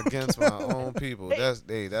people. Against my own people. That's what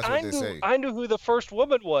they say. I knew who the first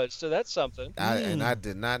woman was, so that's something. And I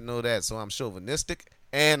did not know that, so I'm chauvinistic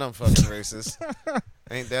and I'm fucking racist.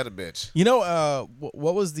 Ain't that a bitch? You know,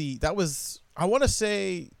 what was that was, I want to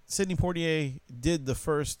say Sidney Poitier did the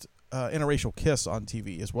first interracial kiss on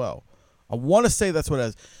TV as well. I want to say that's what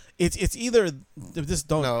it is. It's either this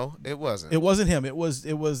don't. No, it wasn't. It wasn't him. It was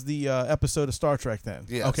the episode of Star Trek then.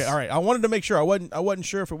 Yes. Okay. All right. I wanted to make sure. I wasn't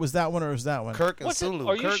sure if it was that one or it was that one. Kirk and What's it? Sulu.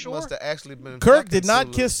 Are you Kirk sure? must have actually been. Kirk fucking did not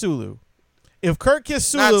Sulu. kiss Sulu. If Kirk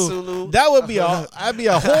kissed Not Sulu, Sulu. that would be that'd be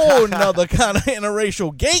a whole nother kind of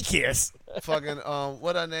interracial gay kiss. Fucking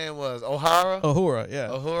what her name was? O'Hara. Uhura, yeah,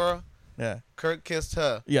 Uhura. yeah. Kirk kissed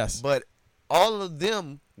her. Yes. But all of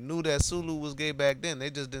them knew that Sulu was gay back then. They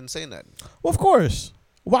just didn't say nothing. Well, of course.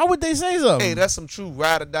 Why would they say something? Hey, that's some true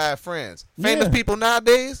ride or die friends. Famous Yeah. people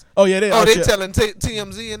nowadays. Oh yeah, they. Oh, they shit. telling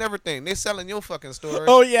TMZ and everything. They selling your fucking story.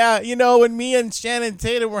 Oh yeah, you know when me and Shannon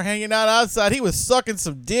Tatum were hanging out outside, he was sucking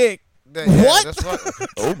some dick. Yeah, What? That's right.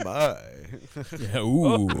 Oh my. Yeah,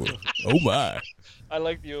 ooh, oh my. I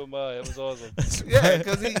like the oh my. It was awesome. Yeah,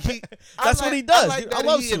 because he That's what he does, I like dude. that I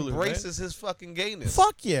love he Sulu, man. embraces his fucking gayness.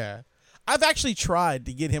 Fuck yeah. I've actually tried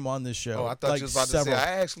to get him on this show. Oh, I thought like you was about several. to say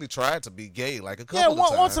I actually tried to be gay like a couple Yeah, of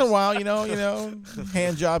times. once in a while, you know,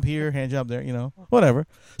 hand job here, hand job there, whatever.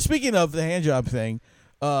 Speaking of the hand job thing,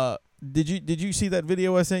 did you see that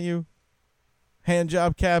video I sent you? Hand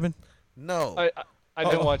job cabin. No. I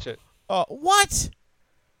didn't watch it. What?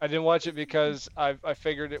 I didn't watch it because I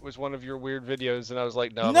figured it was one of your weird videos, and I was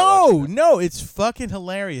like, no. I'm not watching it. No, it's fucking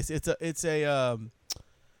hilarious. It's a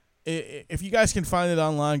if you guys can find it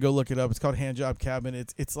online, go look it up. It's called Hand Job Cabin.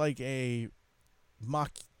 It's like a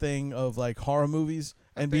mock thing of like horror movies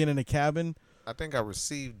and being in a cabin. I think I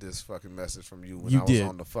received this fucking message from you when You I was did.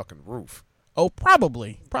 on the fucking roof. Oh,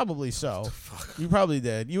 probably so. You probably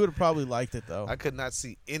did. You would have probably liked it though. I could not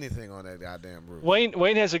see anything on that goddamn roof.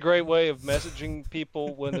 Wayne has a great way of messaging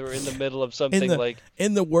people when they're in the middle of something like.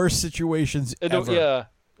 in the worst situations ever. Yeah,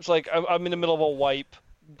 it's like I'm in the middle of a wipe.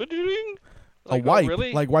 Ba-ding. A Like, wipe, oh,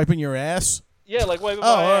 really? like wiping your ass. Yeah, like wiping my Oh,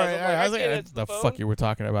 all ass. right. I'm All right. I was like, like, okay, that's that's the phone. fuck you were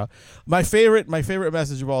talking about. My favorite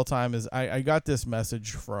message of all time is I got this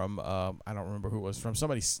message from I don't remember who it was from,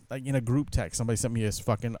 somebody like in a group text. Somebody sent me this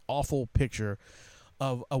fucking awful picture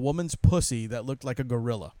of a woman's pussy that looked like a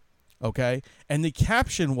gorilla. Okay, and the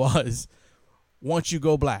caption was, "Once you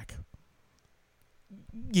go black."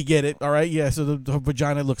 You get it, all right? Yeah, so the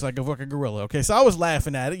vagina looks like a fucking gorilla. Okay, so I was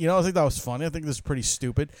laughing at it. I think that was funny. I think this is pretty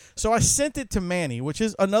stupid. So I sent it to Manny, which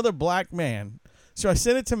is another black man. So I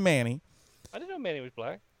sent it to Manny. I didn't know Manny was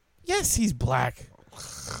black. Yes, he's black.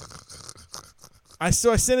 I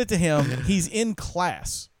sent it to him. He's in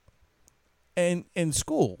class. And in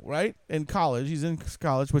school, right? In college. He's in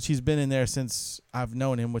college, which he's been in there since I've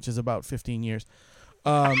known him, which is about 15 years.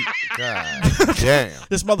 God damn.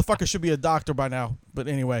 This motherfucker should be a doctor by now. But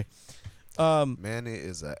anyway. Manny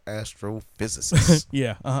is an astrophysicist.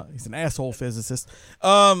 Yeah, he's an asshole physicist.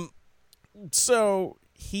 So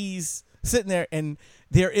he's sitting there, and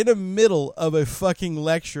they're in the middle of a fucking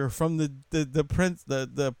lecture from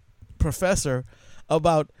the professor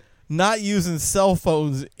about not using cell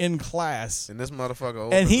phones in class. And this motherfucker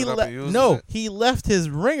opens And he it up and uses it. he left his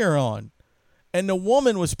ringer on, and the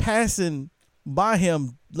woman was passing by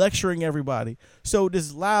him lecturing everybody. So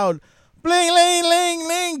this loud Bling, ling, ling,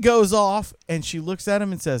 ling goes off, and she looks at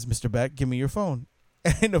him and says, "Mr. Beck, give me your phone."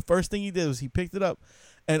 And the first thing he did was he picked it up,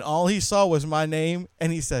 and all he saw was my name,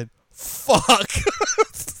 and he said, "Fuck."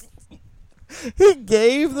 He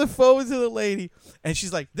gave the phone to the lady, and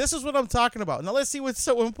she's like, "This is what I'm talking about. Now let's see what's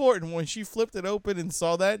so important." When she flipped it open and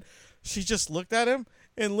saw that, she just looked at him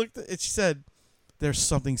and she said, "There's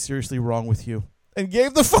something seriously wrong with you," and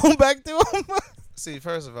gave the phone back to him. See,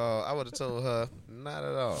 first of all, I would have told her, not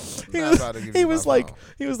at all. He Not was, about to give he you was my like,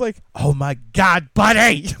 phone. "Oh my God,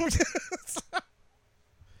 buddy."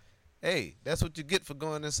 Hey, that's what you get for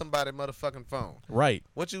going in somebody's motherfucking phone. Right.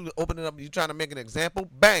 What you open it up, you trying to make an example?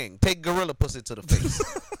 Bang, take gorilla pussy to the face.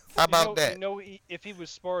 How about that? If he was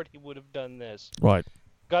smart, he would have done this. Right.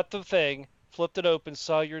 Got the thing, flipped it open,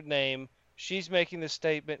 saw your name. She's making the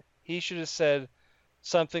statement. He should have said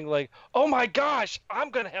something like, "Oh my gosh, I'm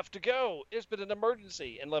going to have to go. It's been an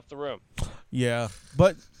emergency," and left the room. Yeah.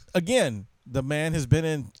 But again, the man has been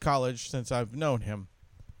in college since I've known him.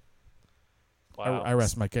 Wow. I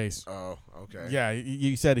rest my case. Oh, okay. Yeah,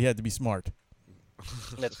 you said he had to be smart.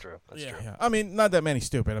 That's true. That's true. Yeah. I mean, not that many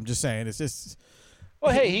stupid. I'm just saying. It's just.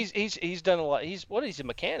 Well, hey, he's done a lot. He's a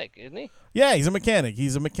mechanic, isn't he? Yeah, he's a mechanic.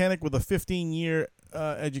 He's a mechanic with a 15-year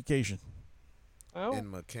education. Oh. In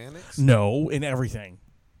mechanics? No, in everything.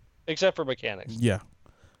 Except for mechanics. Yeah.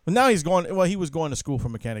 But now he's going. Well, he was going to school for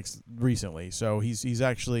mechanics recently, so he's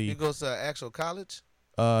actually. He goes to actual college?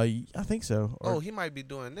 I think so. Oh, he might be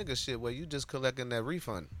doing nigga shit where you just collecting that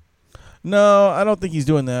refund. No, I don't think he's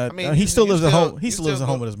doing that. I mean, he you- still you lives at still- home. He you still lives still at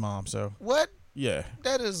home go- with his mom. So What? yeah.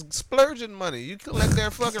 That is splurging money. You collect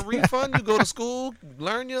their fucking refund. You go to school,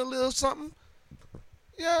 learn your little something.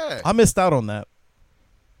 Yeah, I missed out on that.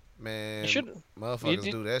 man. You should- Motherfuckers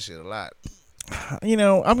you- do that shit a lot. You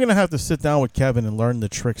know, I'm gonna have to sit down with Kevin and learn the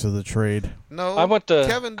tricks of the trade. No, I went to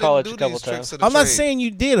Kevin didn't college do a couple these tricks times. of the I'm not trade. saying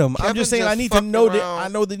you did them. I'm Kevin just saying I just need to fucked know that. around. I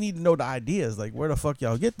know they need to know the ideas. Like, where the fuck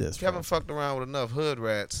y'all get this Kevin from? fucked around with enough hood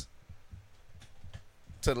rats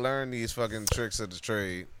to learn these fucking tricks of the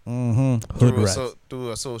trade Mm-hmm. Hood rats.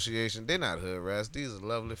 through association. They're not hood rats. These are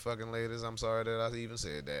lovely fucking ladies. I'm sorry that I even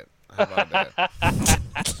said that. How about that?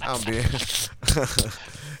 I'm being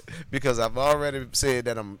because I've already said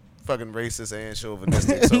that I'm fucking racist and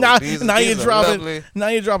chauvinistic. So now, these, now these you're are dropping. lovely. Now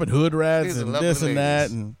you're dropping hood rats These are and lovely this and that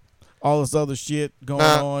ladies. and all this other shit going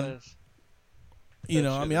Nah. on. You That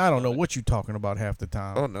know, I shit mean, is I don't know funny. what you're talking about half the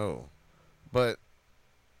time. Oh no, but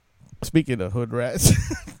Speaking of hood rats,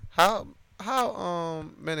 how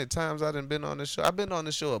many times I done been on this show? I've been on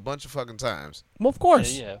this show a bunch of fucking times, well, of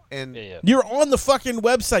course, Yeah. and Yeah. you're on the fucking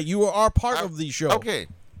website. You are part I- of the show. Okay.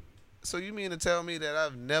 So you mean to tell me that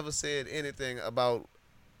I've never said anything about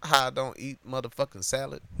how I don't eat motherfucking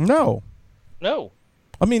salad? No, No.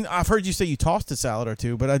 I mean I've heard you say you tossed a salad or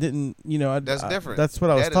two, but I didn't. You know, That's different. That's what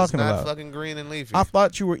I was That is talking not about. fucking green and leafy. I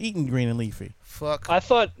thought you were eating green and leafy. Fuck. I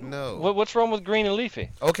thought. No. What's wrong with green and leafy?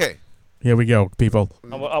 Okay. Here we go, people.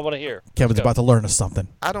 I want to hear. Kevin's Let's go. about to learn us something.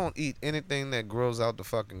 I don't eat anything that grows out the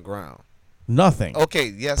fucking ground. Nothing. Okay,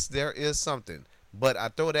 yes, there is something. But I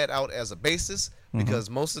throw that out as a basis because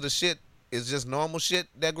most of the shit is just normal shit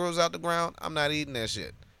that grows out the ground. I'm not eating that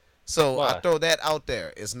shit. So Why? I throw that out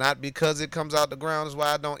there. It's not because it comes out the ground is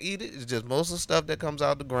why I don't eat it. It's just most of the stuff that comes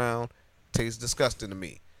out the ground tastes disgusting to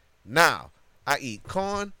me. Now, I eat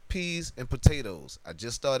corn, peas, and potatoes. I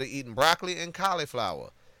just started eating broccoli and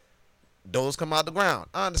cauliflower. Those come out the ground.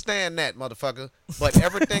 I understand that, motherfucker. But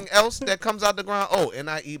everything else that comes out the ground, oh, and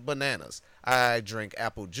I eat bananas. I drink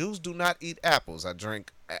apple juice, do not eat apples. I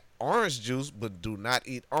drink orange juice, but do not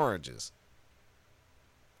eat oranges.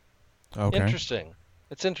 Okay. Interesting.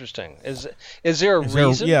 It's interesting. Is there a Is there-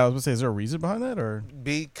 reason? yeah, I was gonna say, is there a reason behind that, or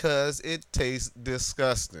Because it tastes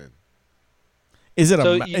disgusting. is it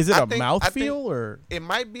So a you- is it I a think- mouthfeel or? It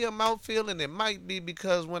might be a mouthfeel, and it might be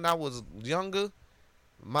because when I was younger,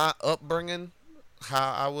 my upbringing,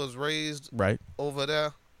 how I was raised Right. over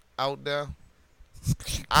there, out there,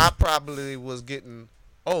 I probably was getting,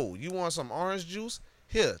 oh, you want some orange juice?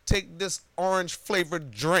 Here, take this orange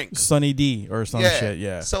flavored drink. Sunny D or some shit.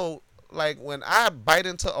 Yeah. So, like, when I bite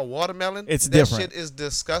into a watermelon, It's that different. shit is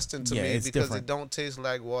disgusting to Yeah, me it's because different. it don't taste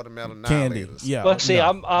like watermelon Candy. nowadays. Yeah. Well, see,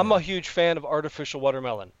 no. I'm a huge fan of artificial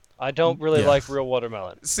watermelon. I don't really Yeah. like real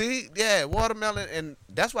watermelon. See, yeah, watermelon, and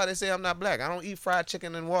that's why they say I'm not black. I don't eat fried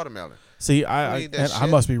chicken and watermelon. See, You I eat that and I shit?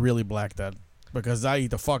 must be really black then, because I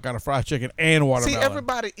eat the fuck out of fried chicken and watermelon. See,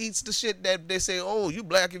 everybody eats the shit that they say, oh, you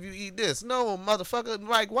black if you eat this. No, motherfucker,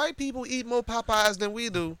 like, white people eat more Popeyes than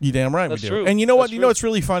we do. You damn right That's we do. true. And you know what? That's You know true. what's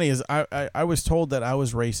really funny is I was told that I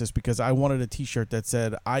was racist because I wanted a T-shirt that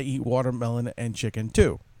said I eat watermelon and chicken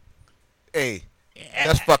too. Hey,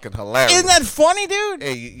 That's fucking hilarious. Isn't that funny, dude?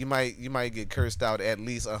 Hey, you might get cursed out at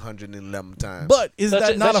least 111 times. But is That's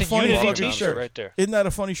that not a that's funny Unity fucking t-shirt shirt? right there. Isn't that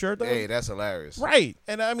a funny shirt though? Hey, that's hilarious. Right.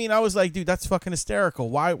 And I mean, I was like, dude, that's fucking hysterical.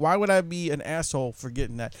 Why would I be an asshole for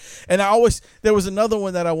getting that? And there was another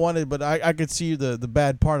one that I wanted, but I could see the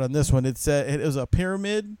bad part on this one. It said it was a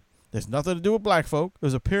pyramid. There's nothing to do with black folk. It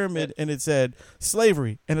was a pyramid, and it said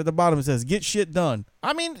slavery. And at the bottom it says get shit done.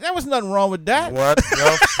 I mean, there was nothing wrong with that. What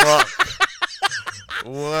the fuck?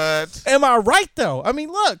 What? Am I right though? I mean,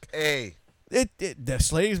 look, Hey, the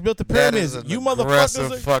slaves built the that pyramids. is an You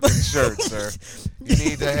aggressive motherfuckers. fucking shirt, sir. You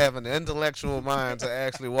need to have an intellectual mind to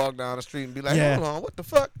actually walk down the street and be like, Yeah. hold on, what the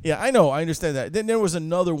fuck? Yeah, I know. I understand that. Then there was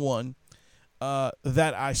another one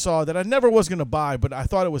that I saw that I never was going to buy, but I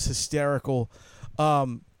thought it was hysterical.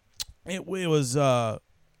 It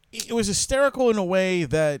was hysterical in a way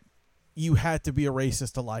that you had to be a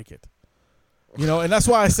racist to like it. You know, and that's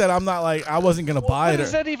why I said I wasn't going to buy What it.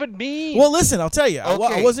 does that even mean? Well, listen, I'll tell you. I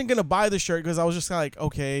Okay. wasn't going to buy the shirt because I was just like,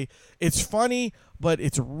 okay, it's funny, but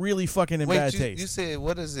it's really fucking in bad Wait, taste. you said,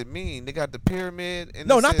 what does it mean? They got the pyramid? And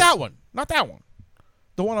No, it not says- that one. Not that one.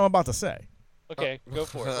 The one I'm about to say. Okay, go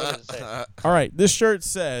for it. What does it say? All right, this shirt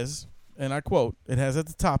says, and I quote, it has at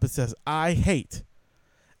the top, it says, I hate.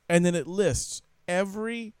 And then it lists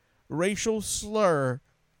every racial slur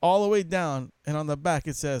all the way down. And on the back,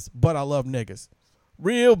 it says, but I love niggas.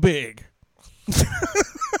 Real big.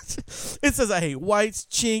 It says, I hate whites,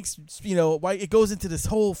 chinks, white. It goes into this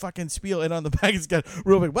whole fucking spiel. And on the back, it's got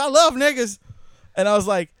real big, but I love niggas. And I was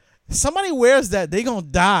like, somebody wears that, they gonna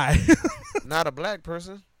die. Not a black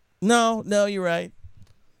person. No, you're right.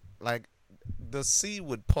 Like, the sea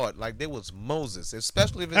would part like there was Moses,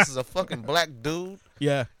 especially if this is a fucking black dude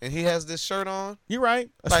Yeah, and he has this shirt on. you're right.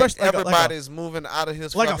 Like, Especially everybody's moving out of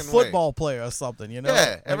his like a fucking way. football player or something, you know? Yeah, Like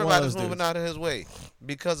one of everybody's those moving dudes. out of his way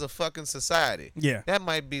because of fucking society. Yeah. That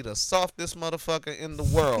might be the softest motherfucker in the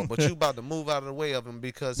world, but you about to move out of the way of him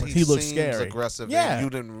because He looks seems scary. aggressive Yeah. and you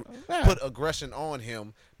didn't Yeah. put aggression on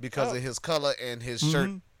him because of his color and his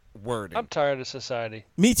shirt wording. I'm tired of society.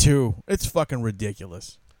 Me too. It's fucking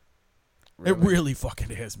ridiculous. It really fucking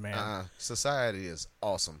is, man. Society is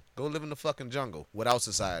awesome. Go live in the fucking jungle without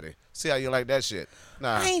society. See how you like that shit.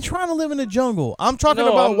 Nah. I ain't trying to live in the jungle. I'm talking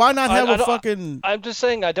No, about why not have I a don't- fucking. I'm just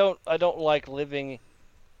saying I don't like living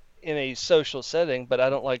in a social setting, but I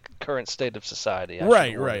don't like current state of society. I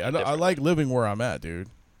Right, should word right. it I differently. like living where I'm at, dude.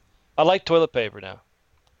 I like toilet paper now,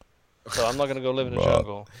 so I'm not gonna go live in the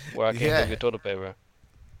jungle where I can't Yeah. go get toilet paper.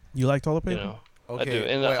 You like toilet paper? You know, Okay. I do,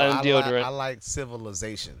 and, well, and I deodorant. I like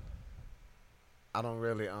civilization. I don't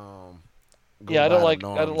really go Yeah, I by don't the like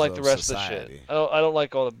norms the rest of the society. shit. I don't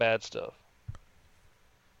like all the bad stuff.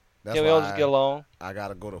 That's Can we all why just get along? I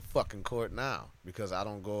gotta go to fucking court now because I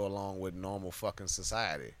don't go along with normal fucking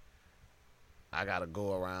society. I gotta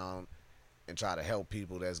go around and try to help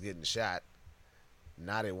people that's getting shot.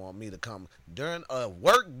 Now they want me to come during a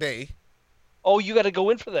work day. Oh, you got to go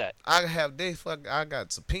in for that. I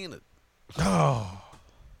got subpoenaed. Oh,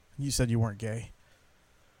 you said you weren't gay.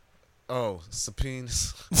 Oh,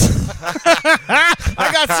 subpoenas. I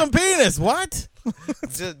got some penis. What?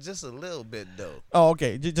 just a little bit though. Oh,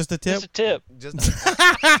 okay. Just a tip. Just a tip. Just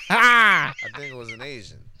I think it was an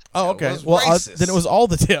Asian. Oh, It okay. was Well, racist. then it was all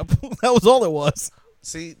the tip. That was all it was.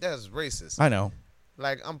 See, that's racist. I know.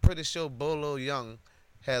 Like, I'm pretty sure Bolo Young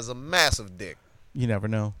has a massive dick. You never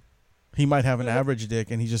know. He might have an average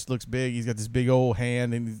dick, and he just looks big. He's got this big old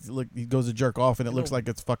hand, and he goes to jerk off, and it looks like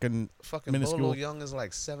it's fucking Fucking minuscule. Bolo Young is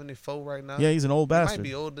like 74 right now. Yeah, he's an old He bastard. might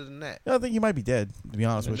be older than that. Yeah, I think he might be dead. To be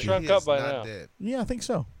honest with He's you. shrunk He up is by not now. dead. Yeah, I think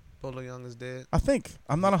so. Bolo Young is dead. I think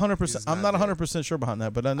I'm not 100%. He's I'm not not dead. 100% sure behind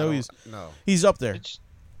that, but I know don't- he's no. he's up there. Did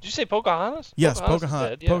you say Pocahontas? Yes, Pocahontas is Pocahontas.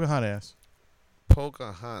 dead, yeah. Pocahontas.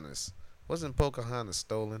 Pocahontas. Wasn't Pocahontas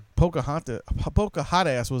stolen? Pocahontas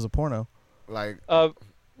was a porno. Like,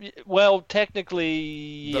 Well,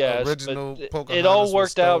 technically, The yes, original but it Pocahontas all was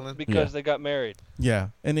worked out stolen? because Yeah. they got married. Yeah,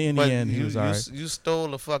 and in the but end, he you, was you, alright. you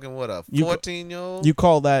stole a fucking, what, a You- 14-year-old? You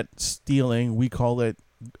call that stealing? We call it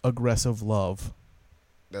aggressive love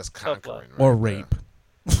That's Tough conquering. or right rape.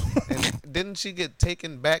 there. And didn't she get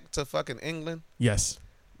taken back to fucking England? Yes.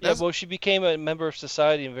 Yeah, That's- well, she became a member of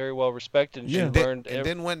society and very well respected. And Yeah. she Did- learned, and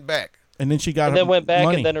then went back. And then she got and her then went back,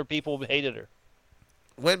 money, and then her people hated her.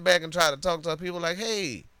 Went back and tried to talk to her people like,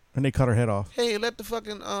 hey, and they cut her head off. let the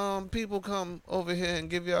fucking people come over here and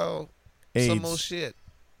give y'all some AIDS, more shit.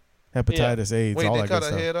 hepatitis, AIDS, Wait, all they that cut good her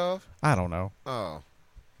stuff. head off? I don't know. Oh.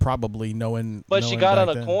 Probably knowing. But she knowing got back on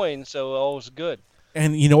a then. coin, so all was good.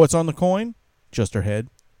 And you know what's on the coin? Just her head.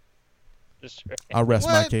 Just I'll rest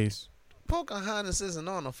my What? case. Pocahontas isn't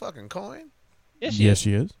on a fucking coin. Yes,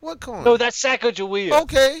 she is. What coin? No, that's Sacagawea.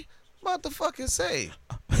 Okay. What the fuck it say?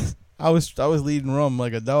 I was leading rum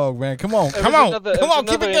like a dog, man. Come on, It come was on, another- come was on,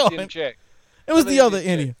 keep another it Indian going. chick. It was the Another other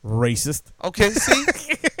Indian Indian. Racist. Okay, see?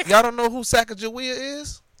 Y'all don't know who Sacagawea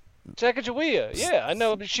is? Sacagawea. Yeah, I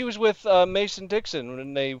know. But she was with Mason Dixon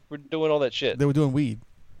when they were doing all that shit. They were doing weed.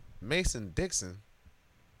 Mason Dixon.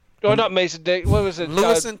 Oh, not Mason Dixon. What was it?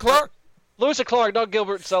 Lewis and Clark? Lewis and Clark, not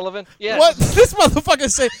Gilbert and Sullivan. Yeah. What this motherfucker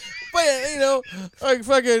say? But you know, like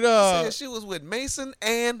fucking Said she was with Mason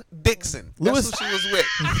and Dixon. Lewis- That's who she was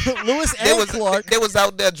with. Lewis and Clark. They was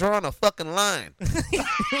out there drawing a fucking line.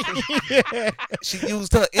 She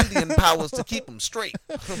used her Indian powers to keep them straight.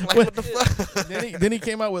 I'm like, what the fuck? Then he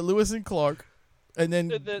came out with Lewis and Clark, and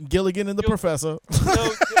then And then Gilligan and the Professor.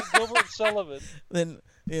 No, Gilbert and Sullivan. Then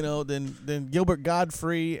then Gilbert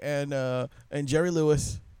Godfrey and Jerry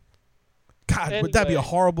Lewis. God, would that be a Anyway.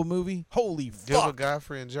 horrible movie? Holy Gilbert fuck!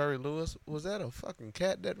 Godfrey and Jerry Lewis. Was that a fucking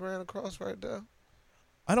cat that ran across right there?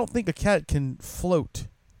 I don't think a cat can float.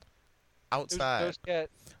 Outside. Ghost cat.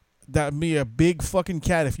 That'd be a big fucking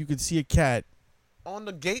cat if you could see a cat. On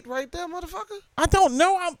the gate right there, motherfucker? I don't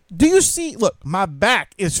know. Do you see? Look, my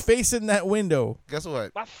back is facing that window. Guess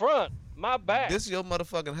what? My front, my back. This is your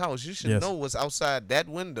motherfucking house. You should Yes. know what's outside that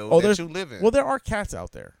window Oh, that there's you live in. Well, there are cats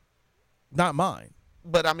out there, not mine.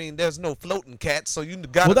 But I mean, there's no floating cats, so you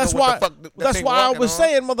gotta Well, that's know why. what the fuck that That's they why I walking was on.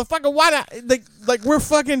 saying, motherfucker, why not? Like we're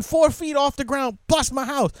fucking 4 feet off the ground plus my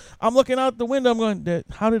house. I'm looking out the window. I'm going,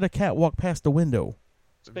 how did a cat walk past the window?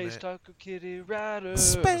 Space Taco Kitty Rider.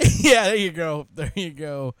 Yeah, there you go. There you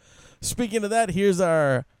go. Speaking of that, here's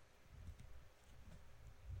our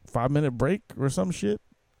 5-minute break or some shit.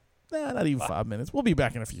 Nah, not even 5 minutes. We'll be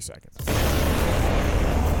back in a few seconds.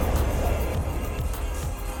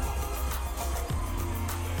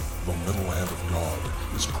 The Metal Hand of God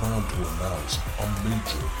is proud to announce a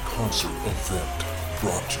major concert event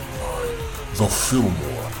brought to you by the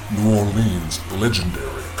Fillmore, New Orleans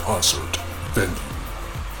legendary concert venue.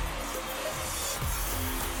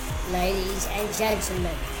 Ladies and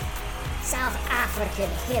gentlemen, South African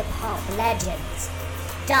hip-hop legends,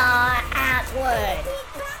 Die Outward.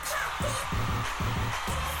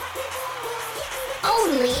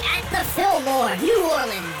 Only at the Fillmore, New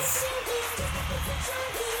Orleans.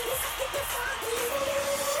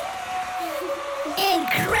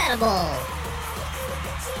 Incredible!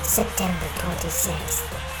 September 26th.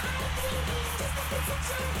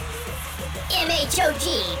 MHOG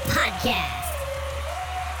Podcast.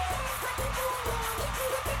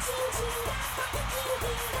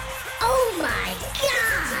 Oh my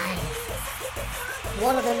God!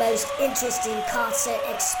 One of the most interesting concert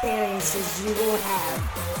experiences you will have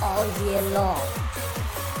all year long.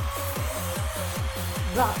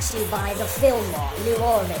 Brought to you by the Fillmore, New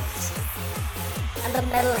Orleans, and the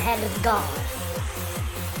Metal Hand of God.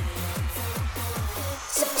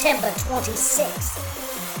 September 26th.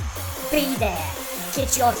 Be there.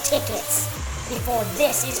 Get your tickets before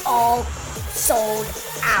this is all sold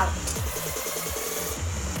out.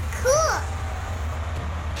 Cool.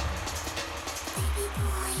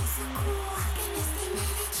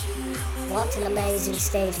 What an amazing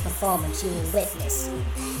stage performance you will witness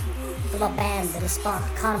from a band that has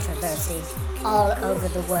sparked controversy all over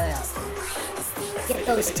the world. Get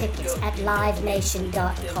those tickets at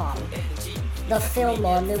livenation.com,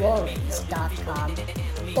 thefillmoreneworleans.com,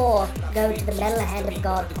 or go to the Metal Hand of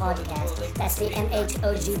God podcast. That's the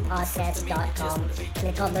MHOGpodcast.com.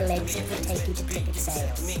 Click on the links, it will take you to ticket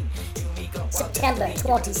sales. September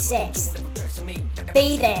 26th.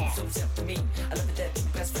 Be there.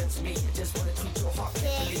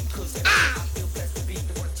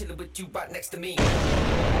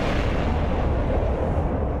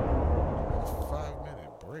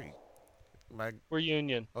 Five-minute break. Like,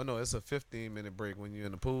 Reunion. oh no, it's a 15-minute break when you're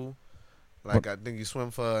in the pool. Like, I think you swim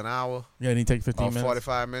for an hour Yeah, and he take 15 or minutes.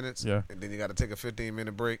 45 minutes. Yeah. And then you got to take a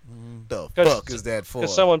 15-minute break. The 'Cause- fuck is that for?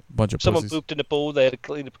 Because someone Bunch of someone pussies. pooped in the pool, they had to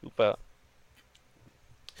clean the poop out.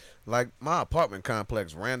 Like, my apartment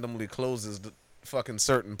complex randomly closes the fucking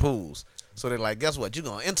certain pools. So they're like, guess what? You're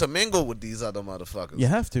going to intermingle with these other motherfuckers. You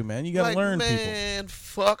have to, man. You gotta like, learn people. man,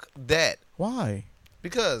 fuck that. Why?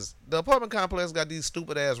 Because the apartment complex got these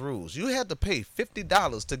stupid ass rules. You had to pay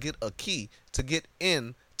 $50 to get a key to get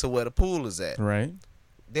in to where the pool is at. Right.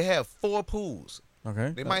 They have 4 pools.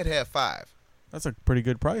 Okay. They might have 5. That's a pretty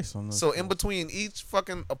good price on those. So in between each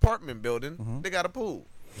fucking apartment building, they got a pool.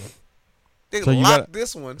 They So you locked gotta-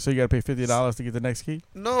 this one. So you gotta pay $50 to get the next key.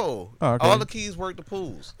 No. Oh, okay. All the keys work the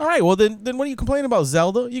pools. All right. Well, then what are you complaining about,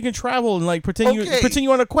 Zelda? You can travel and like pretend Okay.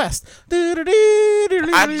 you on a quest. I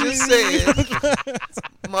just said,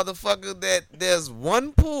 motherfucker, that there's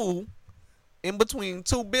one pool in between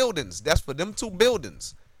two buildings. That's for them two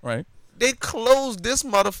buildings. Right. They closed this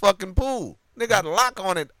motherfucking pool. They got a lock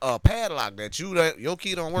on it, a padlock that your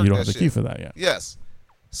key don't work. You don't that have the shit. key for that yet. Yes.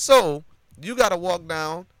 So you gotta walk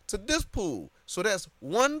down to this pool. So that's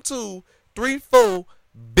 1, 2, 3, 4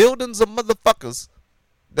 buildings of motherfuckers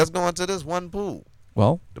that's going to this one pool.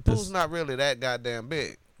 Well, The pool's not really that goddamn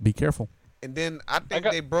big. be careful. And then I think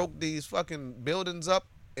they broke these fucking buildings up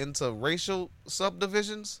into racial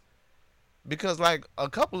subdivisions because like a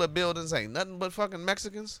couple of buildings ain't nothing but fucking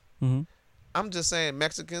Mexicans. Mm-hmm. I'm just saying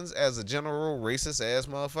Mexicans as a general racist ass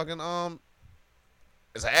motherfucking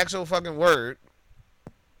it's an actual fucking word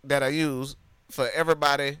that I use for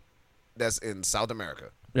everybody that's in South America.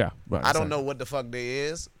 Yeah. Right, I don't know what the fuck they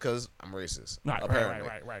is because I'm racist. Right, apparently.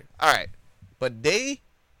 right. All right. But they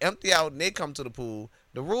empty out and they come to the pool.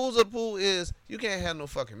 The rules of the pool is you can't have no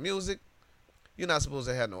fucking music. You're not supposed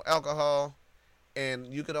to have no alcohol. And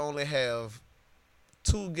you could only have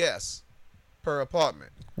 2 guests per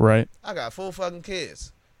apartment. Right. I got 4 fucking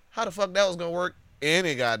kids. How the fuck that was going to work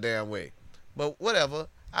any goddamn way? But whatever.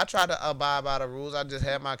 I try to abide by the rules. I just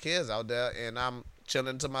have my kids out there and I'm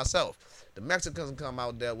chilling to myself. The Mexicans come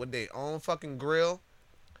out there with their own fucking grill.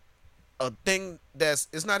 A thing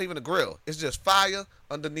it's not even a grill. It's just fire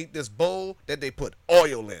underneath this bowl that they put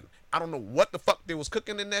oil in. I don't know what the fuck they was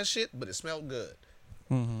cooking in that shit, but it smelled good.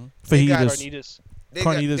 Mm-hmm. They got- Carnitas. They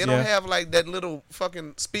Carnitas, don't yeah. have like that little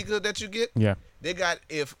fucking speaker that you get. Yeah. They got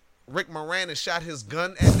if Rick Moranis shot his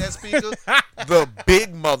gun at that speaker, the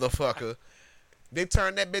big motherfucker, they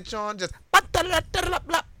turn that bitch on just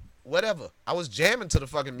whatever. I was jamming to the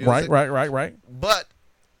fucking music. Right. But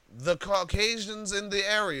the Caucasians in the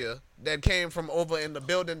area that came from over in the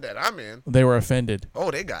building that I'm in, They were offended.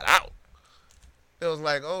 oh, they got out. It was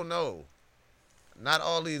like, oh no, not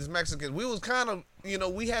all these Mexicans. We was kind of,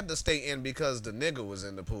 we had to stay in because the nigga was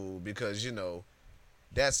in the pool because,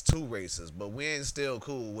 that's 2 races. But we ain't still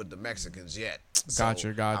cool with the Mexicans yet. So Gotcha.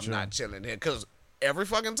 I'm not chilling here because every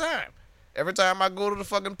time I go to the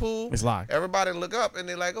fucking pool, It's locked. everybody look up and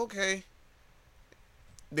they're like, okay.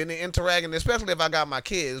 Then they interacting, especially if I got my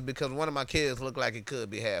kids, because one of my kids look like he could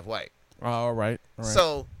be half white. All right.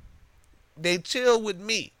 So they chill with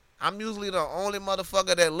me. I'm usually the only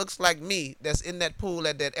motherfucker that looks like me that's in that pool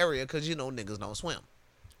at that area because niggas don't swim.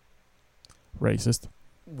 Racist.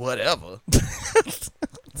 Whatever.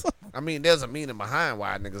 I mean, there's a meaning behind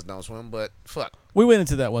why niggas don't swim, but fuck. We went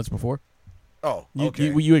into that once before. Oh, You,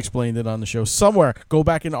 okay. you explained it on the show somewhere. Go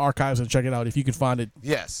back in the archives and check it out if you can find it.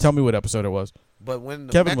 Yes. Tell me what episode it was. But when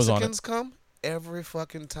the Kevin was on it. Mexicans come, every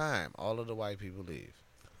fucking time, all of the white people leave.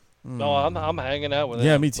 No, I'm hanging out with them.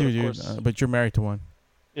 Yeah, me but too, of dude. course- But you're married to one.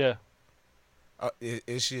 yeah.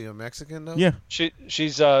 Is she a Mexican though? Yeah.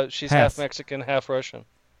 She's Half. half Mexican, half Russian.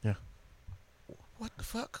 What the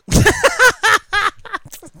fuck?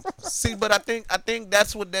 See, but I think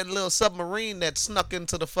that's what that little submarine that snuck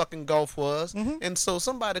into the fucking Gulf was, and so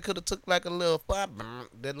somebody could have took like a little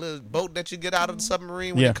that little boat that you get out of the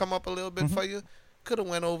submarine when Yeah. you come up a little bit for you, could have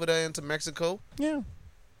went over there into Mexico, Yeah.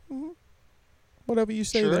 Whatever you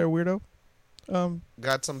say Sure. there, weirdo.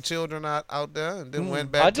 got some children out there, and then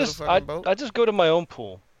went back I to the just fucking boat. I just go to my own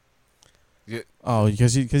pool. Oh,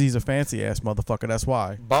 because he's a fancy ass motherfucker. That's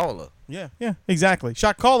why. Baller. Yeah. Exactly.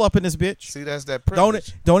 Shot call up in this bitch. See, that's that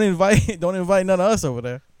privilege. Don't invite none of us over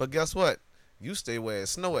there. But guess what? You stay where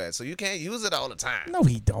it's snow at, so you can't use it all the time. No,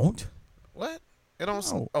 he don't. What? It don't.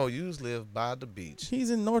 No. Oh, you live by the beach. He's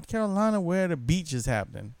in North Carolina where the beach is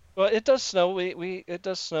happening. Well, it does snow. It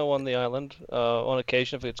does snow on the island on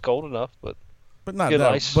occasion if it's cold enough. But But Good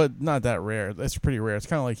not ice. that rare. That's pretty rare. It's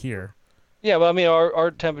kind of like here. yeah, but I mean, our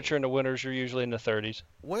temperature in the winters are usually in the 30s.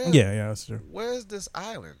 Where? Yeah, that's true. Where's this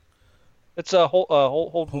island? It's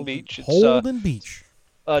Holden Beach. It's Holden Beach.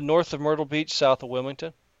 north of Myrtle Beach, south of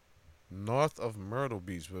Wilmington. North of Myrtle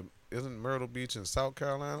Beach, but isn't Myrtle Beach in South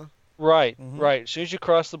Carolina? Right, Mm-hmm. right. As soon as you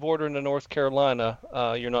cross the border into North Carolina,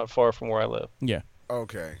 you're not far from where I live. Yeah.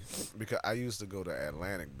 Okay, because I used to go to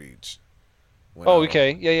Atlantic Beach. when Oh, I-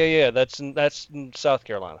 okay. Yeah. That's in South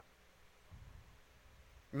Carolina.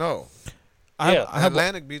 No, Yeah, I have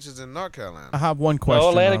Atlantic Beach is in North Carolina. I have one question. No,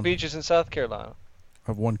 Atlantic um, Beach is in South Carolina.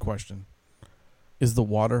 I have one question. Is the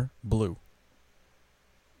water blue?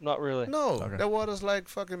 Not really. No, Okay. that water's like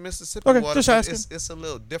fucking Mississippi Okay, water. just but asking. It's a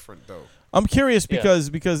little different though. I'm curious Yeah.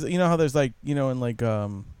 because you know how there's like in like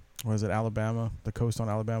what is it, Alabama, the coast on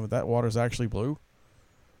Alabama, that water's actually blue.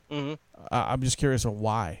 hmm I'm just curious of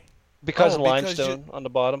why. Because Oh, of because limestone on the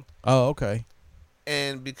bottom. Oh, okay.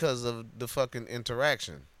 And because of the fucking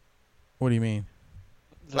interaction. What do you mean?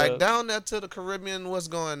 Like down there to the Caribbean was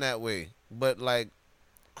going that way. But like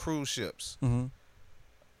cruise ships.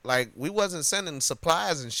 Mm-hmm. Like, we wasn't sending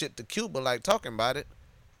supplies and shit to Cuba, like, talking about it.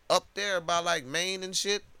 Up there by, like, Maine and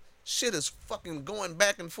shit, shit is fucking going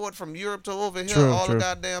back and forth from Europe to over here True, all true. the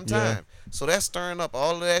goddamn Yeah. time. So that's stirring up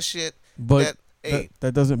all of that shit. But Hey,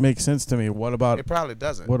 that doesn't make sense to me. What about it probably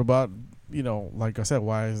doesn't. what about like I said,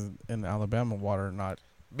 why is in Alabama water not?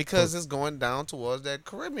 Because it's going down towards that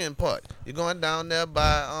Caribbean part. You're going down there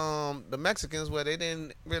by the Mexicans where they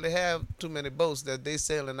didn't really have too many boats that they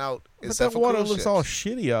sailing out But except that for water cruise looks ships. all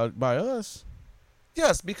shitty out by us.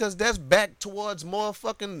 Yes, because that's back towards more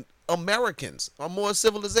fucking Americans or more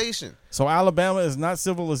civilization. So Alabama is not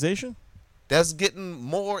civilization. That's getting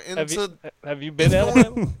more into. Have you been to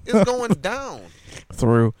Alabama? It's going down.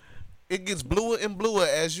 Through It gets bluer and bluer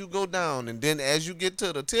as you go down, and then as you get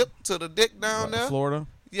to the tip, to the dick down there. Florida.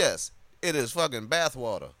 Yes, it is fucking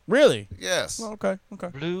bathwater. Really? Yes, Oh, okay.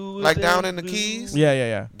 Blue like as down a in the blue. Keys. Yeah, yeah,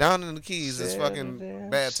 yeah. Down in the Keys is Said fucking there,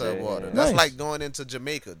 bathtub said water. there. That's Nice. like going into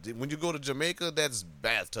Jamaica. When you go to Jamaica, that's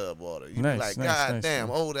bathtub water. You Nice, be like, nice, God nice. damn,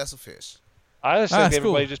 oh, that's a fish. I just Ah, think that's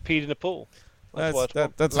everybody cool. just peed in the pool. That's why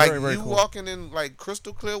it's That's Like very, very you cool. walking in like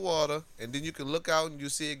crystal clear water, and then you can look out and you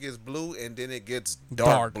see it gets blue, and then it gets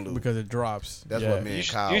dark, blue. because it drops. That's yeah. what me You and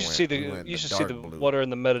should, Kyle you should see went. We the went you the should see dark the blue. water in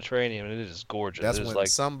the Mediterranean, and it is gorgeous. That's It is when like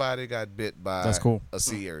somebody got bit by That's cool. a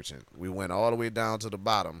sea urchin. We went all the way down to the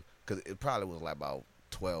bottom because it probably was like about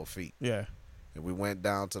 12 feet. Yeah. And we went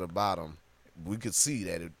down to the bottom. We could see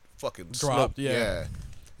that it fucking Dropped, sloped. yeah.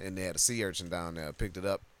 And they had a sea urchin down there. Picked it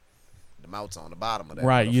up. The mouth's on the bottom of that.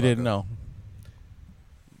 Right. You didn't motherfucker. know.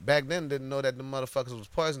 Back then, didn't know that the motherfuckers was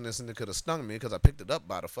poisonous and it could have stung me because I picked it up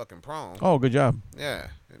by the fucking prong. Oh, good job. Yeah.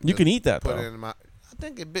 And You just can eat that put though. it in my. I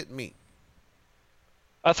think it bit me.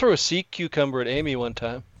 I threw a sea cucumber at Amy one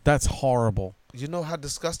time. That's horrible. You know how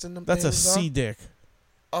disgusting them That's a things sea dick.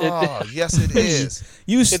 are? Oh, yes, it is.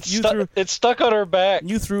 You It's stuck on her back.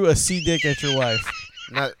 you threw a sea dick at your wife.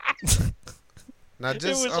 Now, now It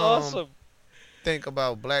just was awesome. think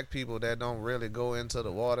about black people that don't really go into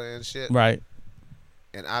the water and shit. Right.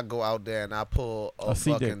 And I go out there and I pull a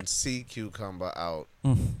sea fucking dick. sea cucumber out.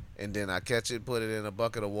 Mm. And then I catch it, put it in a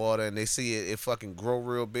bucket of water, and they see it fucking grow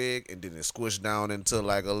real big, and then it squish down into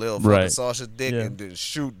like a little fucking Right. sausage dick, Yeah. and then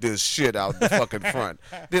shoot this shit out the fucking front.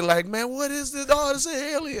 They're like, man, what is this? Oh, it's an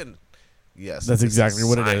alien. Yes. That's it's exactly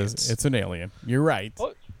what it science. is. It's an alien. You're right.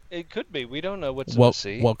 Well, it could be. We don't know what's in Well, the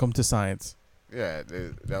sea. welcome to science. Yeah,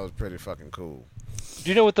 that was pretty fucking cool. Do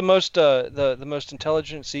you know what the most the most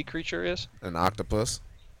intelligent sea creature is? An octopus.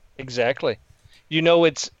 Exactly. You know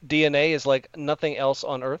its DNA is like nothing else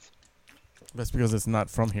on Earth. That's because it's not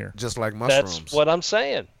from here. Just like mushrooms. That's what I'm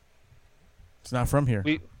saying. It's not from here.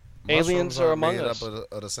 We Mushrooms aliens are among made us. up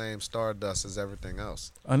of the same stardust as everything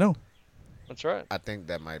else. I know. That's right. I think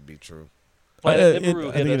that might be true. Planet I Nibiru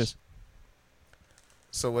think hit it us. is.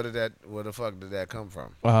 So where the fuck did that come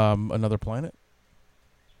from? Another planet.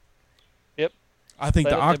 Yep. I think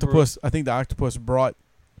Planet Nibiru. I think the octopus brought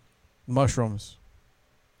mushrooms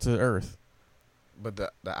to Earth. But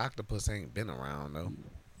the octopus ain't been around though.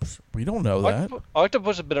 We don't know that.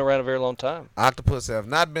 Octopus have been around a very long time. Octopus have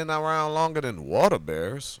not been around longer than water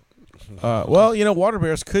bears. Well, water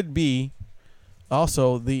bears could be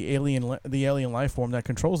also the alien life form that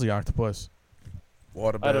controls the octopus.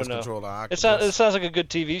 Water I don't bears know. control the octopus. It sounds like a good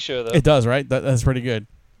TV show though. It does, right? That's pretty good.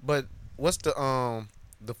 But what's the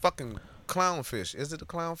fucking clownfish? Is it a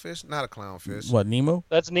clownfish? Not a clownfish. What, Nemo?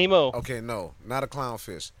 That's Nemo. Okay, no, not a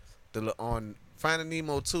clownfish. On Finding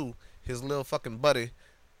Nemo 2, his little fucking buddy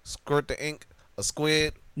squirt the ink, a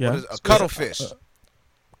squid, Yeah. what is it? A cuttlefish.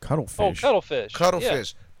 Cuttlefish. Oh, cuttlefish.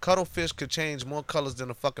 Cuttlefish. Cuttlefish could change more colors than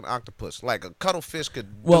a fucking octopus. Like a cuttlefish could.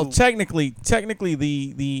 Well, do, technically,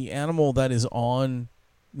 the animal that is on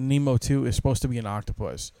Nemo 2 is supposed to be an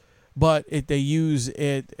octopus, but they use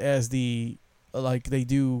it as the they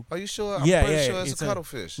do. Are you sure? I'm Yeah, pretty yeah, sure it's it's a a-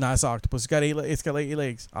 cuttlefish. No, it's an octopus. It's got 8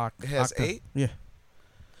 legs. It has 8? Yeah.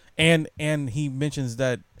 And he mentions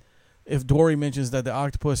that if Dory mentions that the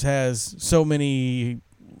octopus has so many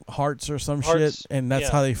hearts or some Hearts, shit, and that's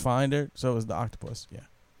yeah. how they find it. So it's the octopus. Yeah.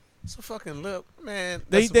 It's a fucking lip, man.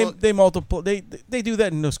 They That's what, they multiple. They do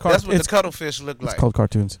that in those that's cartoons. what It's the cuttlefish look like. called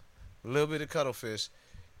cartoons. A little bit of cuttlefish.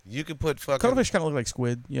 You could put fucking. Cuttlefish kind of look like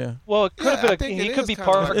squid. Yeah. Well, it could Yeah, I have think been. He it could is be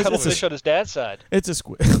kinda part of like- a It's a- cuttlefish on his dad's side. It's a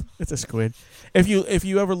squid. It's a squid. If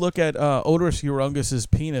you ever look at Odorous Urungus's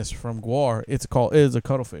penis from Gwar, it is a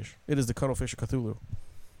cuttlefish. It is the cuttlefish of Cthulhu.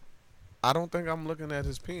 I don't think I'm looking at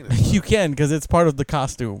his penis. You can because it's part of the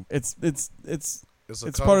costume. It's a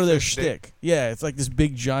part of their cuttlefish dick. shtick. Yeah, it's like this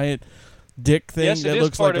big giant dick thing Yes, it that is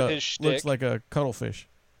looks part like of a his looks shtick. like a cuttlefish.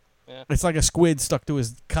 Yeah. It's like a squid stuck to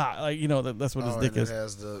his cock. Like, you know, that's what his dick and is. it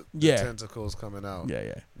has the Yeah. tentacles coming out.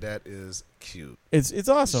 Yeah. That is cute. It's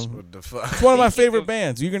awesome. What the fuck? It's one of my favorite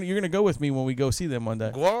bands. You're gonna go with me when we go see them one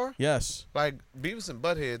day. Guar? Yes. Like Beavis and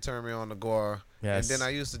Butthead turned me on to Guar. Yes. And then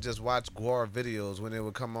I used to just watch Guar videos when they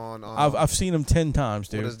would come on. I've seen them 10 times,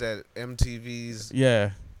 dude. What is that? MTV's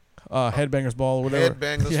Yeah. Headbangers Ball or whatever.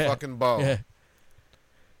 Headbangers Yeah. fucking Ball. Yeah.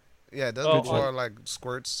 Yeah, doesn't Guar like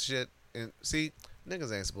squirts shit? And see,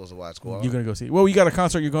 niggas ain't supposed to watch Guar. You're gonna go see. Well, you got a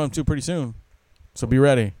concert you're going to pretty soon, so be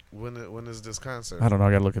ready. When is this concert? I don't know.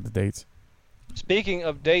 I gotta look at the dates. Speaking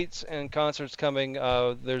of dates and concerts coming,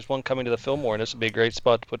 there's one coming to the Fillmore, and this would be a great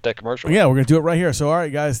spot to put that commercial. Yeah, we're gonna do it right here. So, all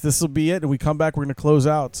right, guys, this will be it, and we come back. We're gonna close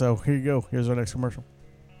out. So here you go. Here's our next commercial.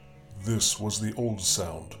 This was the old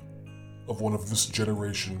sound of one of this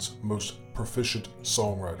generation's most proficient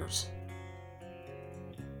songwriters.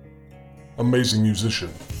 Amazing musician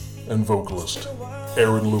and vocalist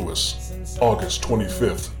Aaron Lewis, August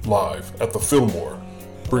 25th, live at the Fillmore,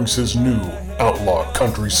 brings his new outlaw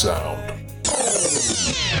country sound.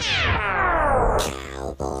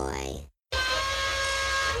 Cowboy.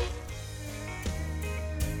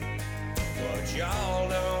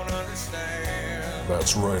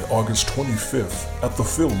 That's right, August 25th at the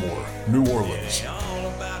Fillmore, New Orleans.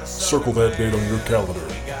 Circle that date on your calendar.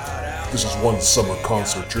 This is one summer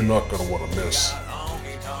concert you're not going to want to miss.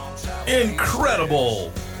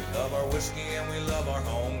 Incredible! We love our whiskey and we love our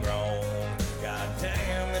homegrown. God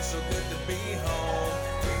damn, it's so good to be home.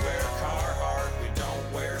 We wear Carhartt, we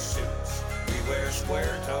don't wear suits. We wear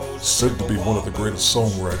square toes. Said to be one of the greatest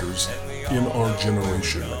songwriters in our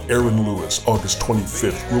generation, Aaron Lewis, August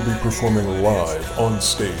 25th, will be performing live on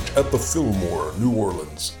stage at the Fillmore, New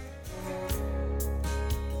Orleans.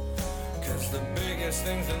 Cause the biggest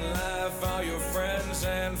things in life are your friends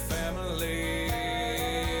and family.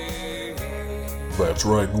 That's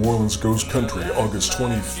right, New Orleans Goes Country, August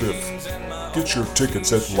 25th. Get your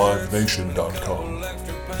tickets at livenation.com,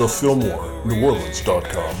 the Fillmore,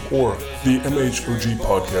 NewOrleans.com, or the MHOG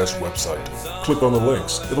podcast website. Click on the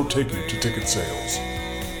links, it'll take you to ticket sales.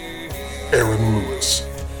 Aaron Lewis,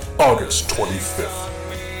 August 25th.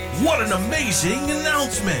 What an amazing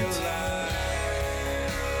announcement!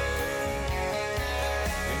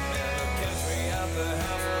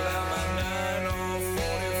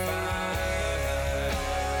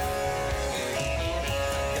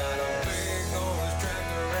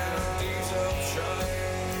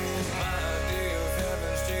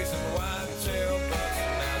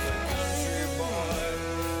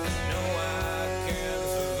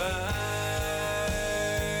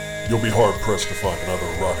 You'll be hard-pressed to find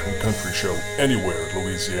another rock and country show anywhere in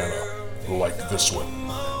Louisiana like this one,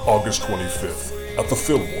 August 25th at the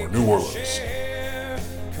Fillmore, New Orleans.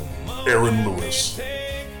 Aaron Lewis.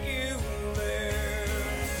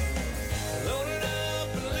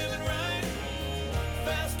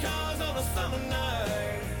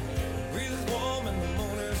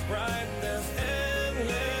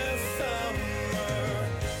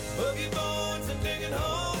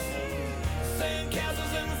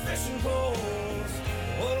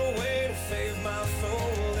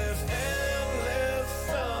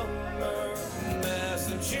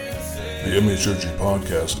 The MHOG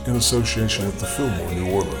podcast, in association with the Fillmore,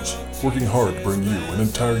 New Orleans, working hard to bring you an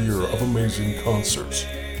entire year of amazing concerts.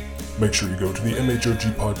 Make sure you go to the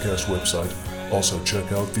MHOG podcast website. Also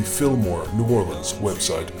check out the Fillmore, New Orleans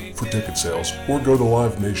website for ticket sales, or go to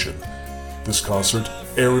Live Nation. This concert,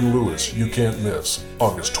 Aaron Lewis, you can't miss,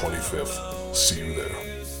 August 25th. See you there.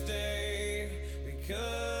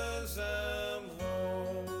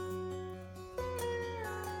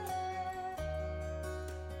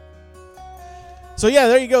 So yeah,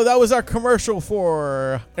 there you go. That was our commercial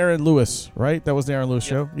for Aaron Lewis, right? That was the Aaron Lewis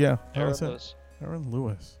show. Yeah, Aaron Lewis. Aaron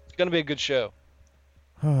Lewis. It's gonna be a good show.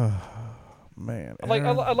 Man, I like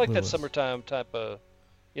that Lewis. summertime type of.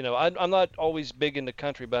 You know, I'm not always big into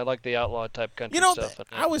country, but I like the outlaw type country You know, stuff.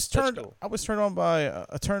 I was turned Cool. I was turned on by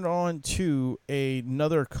turned on to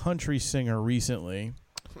another country singer recently.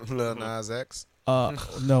 Lil Nas X.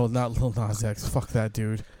 No, not Lil Nas X. Fuck that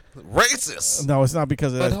dude. Racist. No, it's not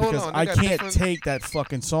because of that. But It's hold because on, I you got can't different- take that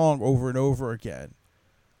fucking song over and over again.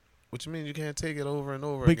 What you mean you can't take it over and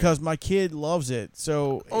over Because my kid loves it,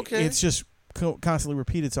 so Okay. it's just constantly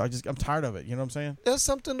repeated. So I'm tired of it. You know what I'm saying? There's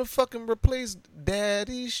something to fucking replace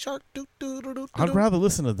Daddy Shark. Doo, doo, doo, doo, I'd doo. rather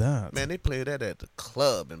listen to that. Man, they play that at the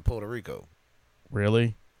club in Puerto Rico.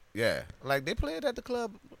 Really? Yeah, like they play it at the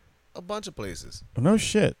club a bunch of places. No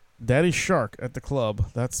shit. Daddy Shark at the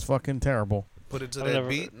club. That's fucking terrible. Put it to I've that never-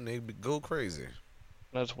 beat and they go crazy.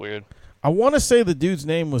 That's weird. I want to say the dude's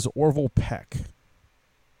name was Orville Peck.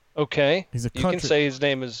 Okay. He's a You country. can say his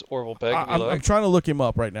name is Orville Peck. if you I'm like. trying to look him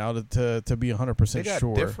up right now to be 100% They got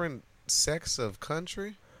sure. different sects of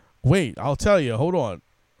country. Wait, I'll tell you. Hold on.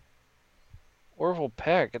 Orville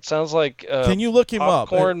Peck. It sounds like. Can you look him up?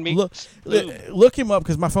 Popcorn Look, meets lube. look him up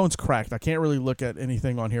because my phone's cracked. I can't really look at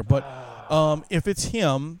anything on here. But if it's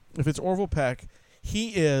him, if it's Orville Peck, he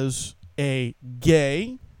is a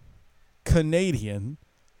gay Canadian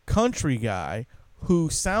country guy who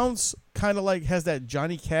sounds kind of like has that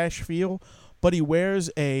Johnny Cash feel, but he wears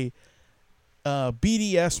a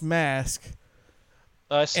BDS mask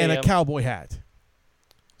I see and him. a cowboy hat.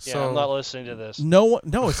 Yeah, I'm not listening to this. No,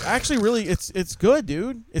 it's actually really it's good,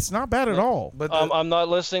 dude. It's not bad at all. But I'm not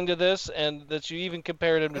listening to this, and that you even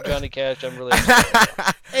compared him to Johnny Cash. I'm really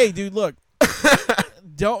upset. Hey, dude, look.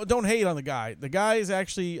 don't hate on the guy. The guy is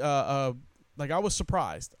actually like I was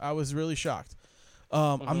surprised. I was really shocked.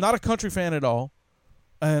 I'm not a country fan at all,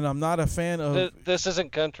 and I'm not a fan of This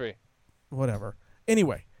isn't country. whatever.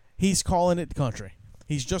 Anyway, he's calling it country.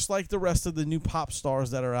 He's just like the rest of the new pop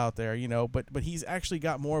stars that are out there, you know. But he's actually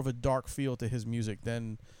got more of a dark feel to his music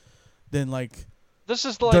than like This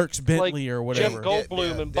is like Dirks Bentley like or whatever. Jim Goldblum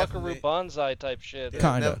Yeah, and Buckaroo definitely. Banzai type shit. they're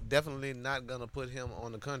Kinda. definitely not gonna put him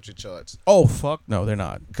on the country charts. Oh fuck no, they're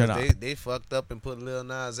not. They're not. They fucked up and put Lil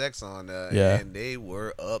Nas X on there, Yeah. and they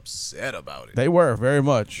were upset about it. They were very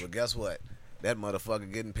much. Well, guess what? That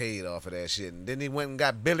motherfucker getting paid off of that shit. And then he went and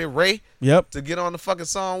got Billy Ray Yep. to get on the fucking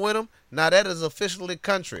song with him. Now that is officially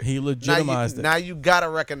country. He legitimized it. Now you gotta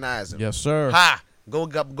recognize him. Yes, sir. Ha! Go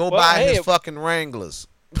buy hey, his fucking Wranglers.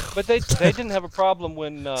 But they didn't have a problem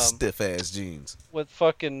when Stiff ass jeans. with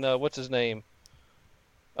fucking what's his name?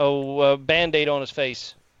 Oh, Band-Aid on his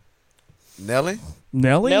face. Nelly?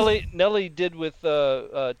 Nelly did with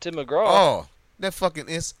Tim McGraw. Oh, that fucking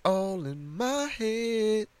It's All in My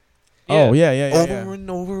Head. Oh yeah. Over and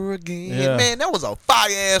over again. Yeah. Man, that was a fire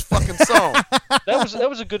ass fucking song. That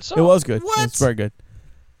was a good song. It was good. What? It's very good.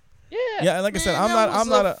 Yeah. Yeah, and like I said, Man, I'm that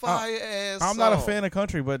not was a fire-ass I'm not a song. fan of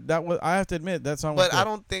country, but that was I have to admit that song was But good. I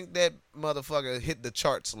don't think that motherfucker hit the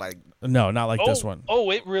charts like. No, not like this one.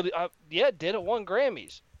 Oh, it really yeah, it did. It won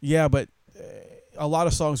Grammys. Yeah, but a lot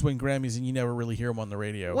of songs win Grammys and you never really hear them on the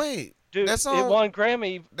radio. Wait, Dude, that song. it won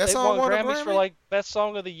Grammy. that It song won won a Grammys for Grammy? like best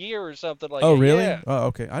song of the year or something like Oh, that. really? Yeah. Oh,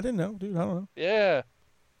 okay. I didn't know, dude. I don't know. Yeah.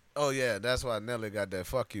 Oh yeah, that's why Nelly got that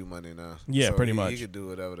fuck you money now. Yeah, So pretty he much. could do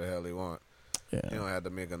whatever the hell he want. He Yeah. don't have to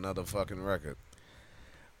make another fucking record.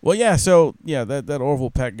 Well, yeah. So yeah, that Orville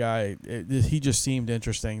Peck guy, he just seemed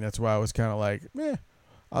interesting. That's why I was kind of like,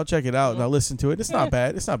 I'll check it out and I'll listen to it. It's not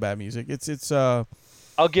bad. It's not bad music. It's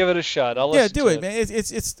I'll give it a shot. I'll yeah, listen do to it, man.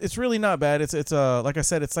 It's really not bad. It's like I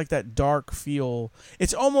said, it's like that dark feel.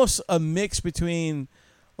 It's almost a mix between,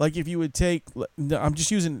 like if you would take, I'm just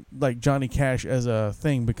using like Johnny Cash as a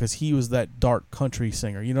thing because he was that dark country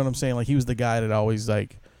singer. You know what I'm saying? Like he was the guy that always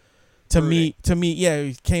like, to me, yeah,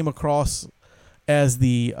 he came across as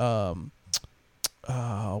the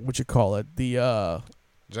what you call it, the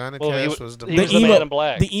Johnny Well, Cash was he was the emo, man in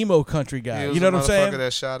black. the emo country guy. He was You know the what I'm saying? motherfucker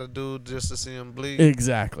that shot a dude just to see him bleed.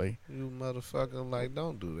 Exactly. You motherfucker, like,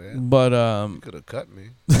 don't do that. But You could have cut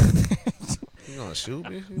me. You gonna shoot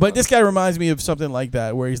me? But this guy reminds me of something like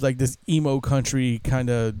that, where he's like this emo country kind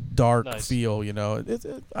of dark Nice. feel. You know,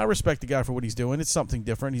 I respect the guy for what he's doing. It's something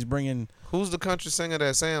different. He's bringing Who's the country singer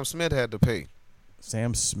that Sam Smith had to pay?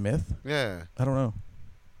 Sam Smith. Yeah. I don't know.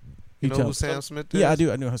 You know tell- who Sam Smith is? Yeah, I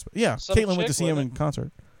do. I know. Yeah, Some Caitlin went to chick, see him in wasn't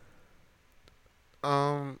concert.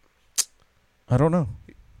 Um, I don't know.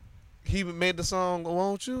 he made the song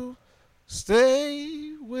 "Won't You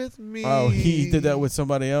Stay with Me." Oh, he did that with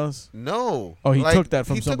somebody else. No. Oh, he took that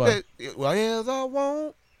from he took somebody. that, well, yes, I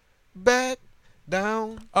won't back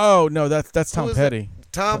down. Oh no, that's Who Tom is Petty.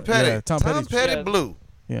 Tom Petty. Yeah, Tom Petty's- Petty Yeah. Blue.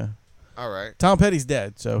 Yeah, All right. Tom Petty's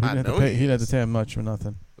dead, so he I didn't have know to pay. he He didn't have is. to pay him much for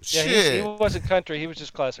nothing. Yeah, Shit. he wasn't country. He was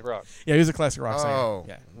just classic rock. Yeah, he was a classic rock singer. Oh,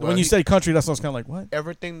 Yeah. well, When you he- say country, that's what's kind of like what?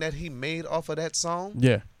 Everything that he made off of that song,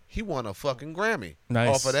 Yeah. he won a fucking Grammy Nice.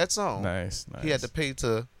 off of that song. Nice. He had to pay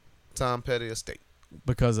to Tom Petty estate.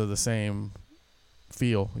 because of the same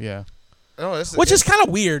feel. Yeah. Oh, it's Which is kind of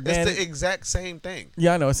weird, It's man. the exact same thing.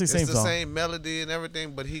 Yeah, I know. It's the It's same the song. same melody and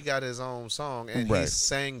everything, but he got his own song and he Right.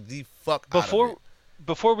 sang the fuck out of it.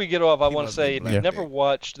 Before we get off, I He want to must say be if black you've never dick.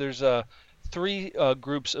 watched, there's 3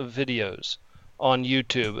 groups of videos on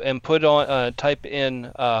YouTube, and put on type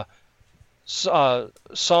in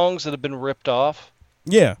songs that have been ripped off,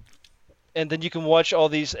 Yeah. and then you can watch all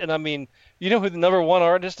these. And I mean, you know who the #1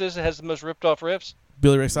 artist is that has the most ripped off riffs?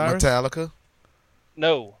 Billy Ray Cyrus. Metallica,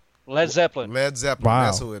 No, Led Zeppelin. Led Zeppelin. Wow.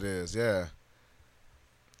 That's who it is. Yeah.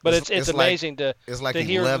 But It's- it's it's like- amazing It's like to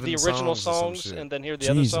hear 11 the original songs or some songs shit. and then hear the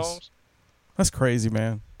Jesus. other songs. That's crazy,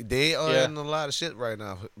 man. They are Yeah. in a lot of shit right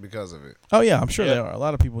now because of it. Oh yeah, I'm sure Yeah. they are. A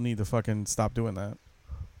lot of people need to fucking stop doing that.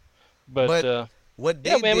 But What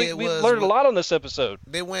they yeah, man, did we was learned a lot on this episode.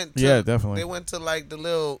 They went to, Yeah, definitely. They went to like the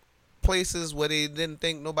little places where they didn't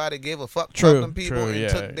think nobody gave a fuck True, about them people true, and yeah.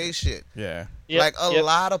 took their shit. Yeah. Yep, Like a yep.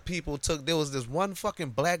 lot of people took. There was this one fucking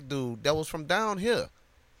black dude that was from down here,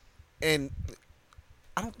 and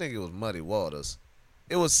I don't think it was Muddy Waters.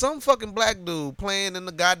 It was some fucking black dude playing in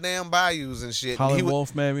the goddamn bayous and shit. Holly he was,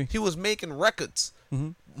 Wolf, maybe. He was making records.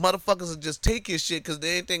 Mhm. Motherfuckers would just take his shit because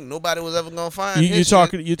they didn't think nobody was ever gonna find You his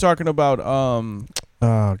shit. you talking about oh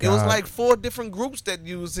god. It was like 4 different groups that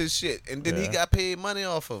used his shit, and then he Yeah. got paid money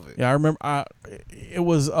off of it. Yeah, I remember. It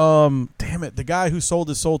was damn it, the guy who sold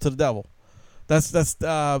his soul to the devil. That's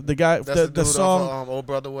the guy. That's the dude song. off of, "Oh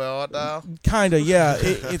Brother Where Art Thou?" Kinda, yeah.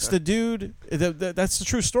 It's the dude. That's the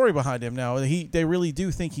true story behind him. Now they really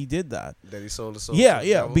do think he did that. That he sold his soul. Yeah, to the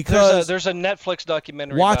yeah. devil. Because There's a Netflix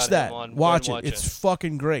documentary. watch about that. Him on Watch When it. Watching. It's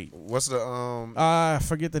fucking great. What's the I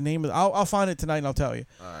forget the name of. I'll find it tonight and I'll tell you.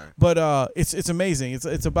 All right. But it's amazing.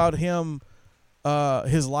 It's about him,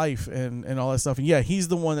 his life and all that stuff. And yeah, he's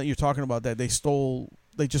the one that you're talking about. That they stole.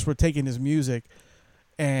 They just were taking his music,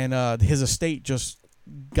 and his estate just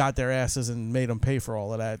got their asses and made them pay for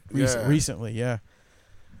all of that Yeah. recently. Yeah.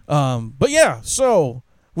 But yeah, so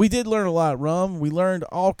we did learn a lot, Rum. We learned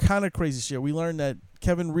all kind of crazy shit. We learned that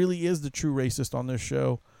Kevin really is the true racist on this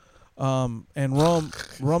show, and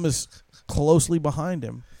Rum is closely behind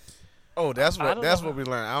him. Oh, that's I what don't that's know. what we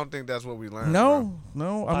learned. I don't think that's what we learned. No,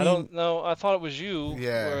 no, I mean, don't know. I thought it was you.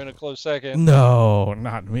 Yeah. We're in a close second. no,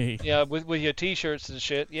 not me. Yeah, with your T-shirts and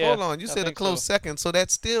shit. Yeah. Hold on, you I said a think close so. second, so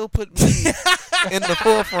that still put me in the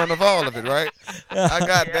forefront of all of it, right? I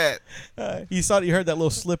got that. You heard that little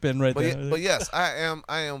slip in right But, there. but yes, I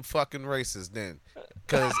am fucking racist then.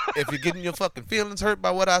 Because if you're getting your fucking feelings hurt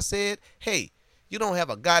by what I said, hey, you don't have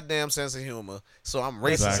a goddamn sense of humor, so I'm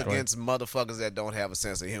racist Exactly. against motherfuckers that don't have a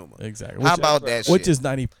sense of humor. Exactly. How Which- about that Which shit? is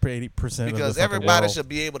 80% of Because the fucking everybody world. should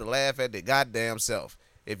be able to laugh at their goddamn self.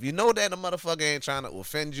 If you know that a motherfucker ain't trying to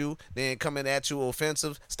offend you, they ain't coming at you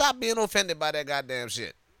offensive, stop being offended by that goddamn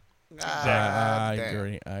shit. I damn.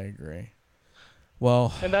 agree. I agree.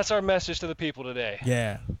 Well, And that's our message to the people today.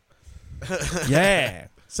 yeah. Yeah.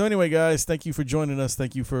 So anyway, guys, thank you for joining us.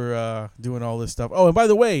 Thank you for doing all this stuff. Oh, and by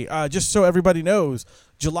the way, just so everybody knows,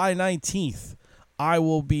 July 19th, I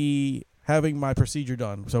will be having my procedure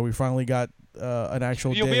done. So we finally got an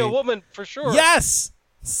actual You'll day. be a woman for sure. Yes.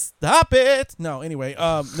 Stop it. No, anyway,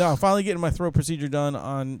 no, I'm finally getting my throat procedure done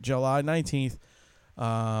on July 19th.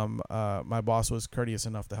 My boss was courteous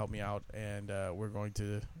enough to help me out, and we're going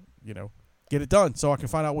to, get it done so I can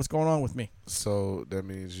find out what's going on with me. So that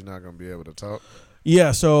means you're not going to be able to talk?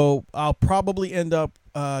 Yeah, so I'll probably end up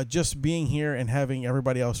just being here and having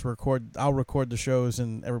everybody else record. I'll record the shows,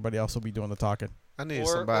 and everybody else will be doing the talking. I need Or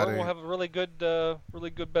somebody. we'll have a really good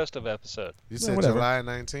best of episode. You said whatever. July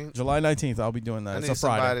 19th? July 19th, I'll be doing that. I It's need a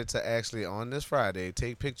Friday. somebody to actually, on this Friday,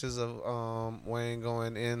 take pictures of Wayne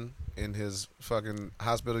going in his fucking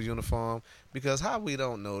hospital uniform. Because how we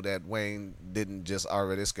don't know that Wayne didn't just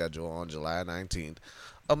already schedule on July 19th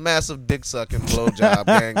a massive dick-sucking blowjob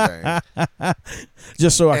gangbang.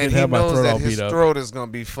 Just so I And can he have my knows throat that all his beat up. throat is going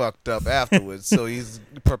to be fucked up afterwards. So he's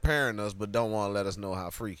preparing us, but don't want to let us know how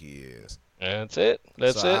freaky he is. That's it.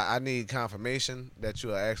 That's So it. I need confirmation that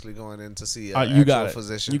you are actually going in to see You an got actual it.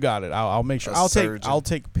 physician. You got it. I'll make sure. A I'll surgeon.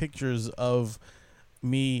 take pictures of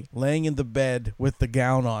me laying in the bed with the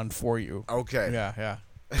gown on for you. Okay. Yeah.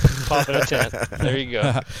 Popping a tent. There you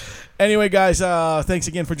go. Anyway, guys, thanks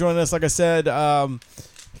again for joining us. Like I said,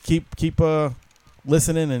 keep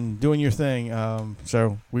listening and doing your thing.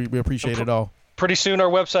 So we appreciate it all. Pretty soon our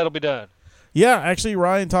website will be done. Yeah, actually,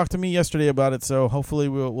 Ryan talked to me yesterday about it, so hopefully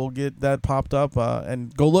we'll get that popped up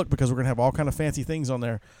and go look because we're gonna have all kind of fancy things on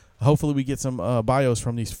there. Hopefully, we get some bios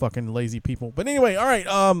from these fucking lazy people. But anyway, all right.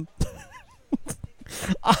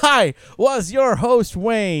 I was your host,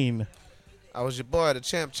 Wayne. I was your boy, the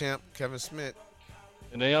champ, Kevin Smith.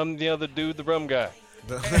 And then I'm the other dude, the rum guy.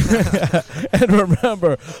 And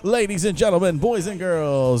remember, ladies and gentlemen, boys and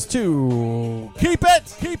girls, to keep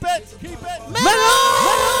it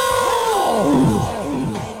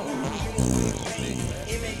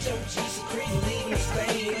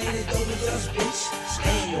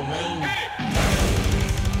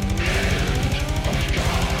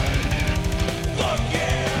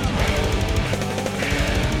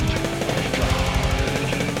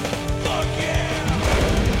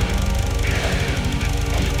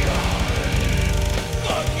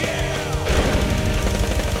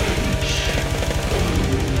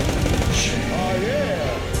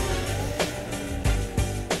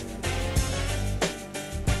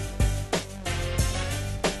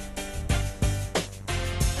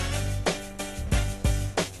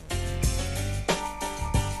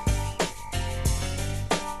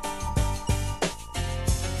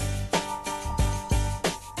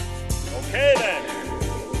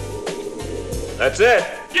That's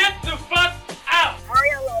it.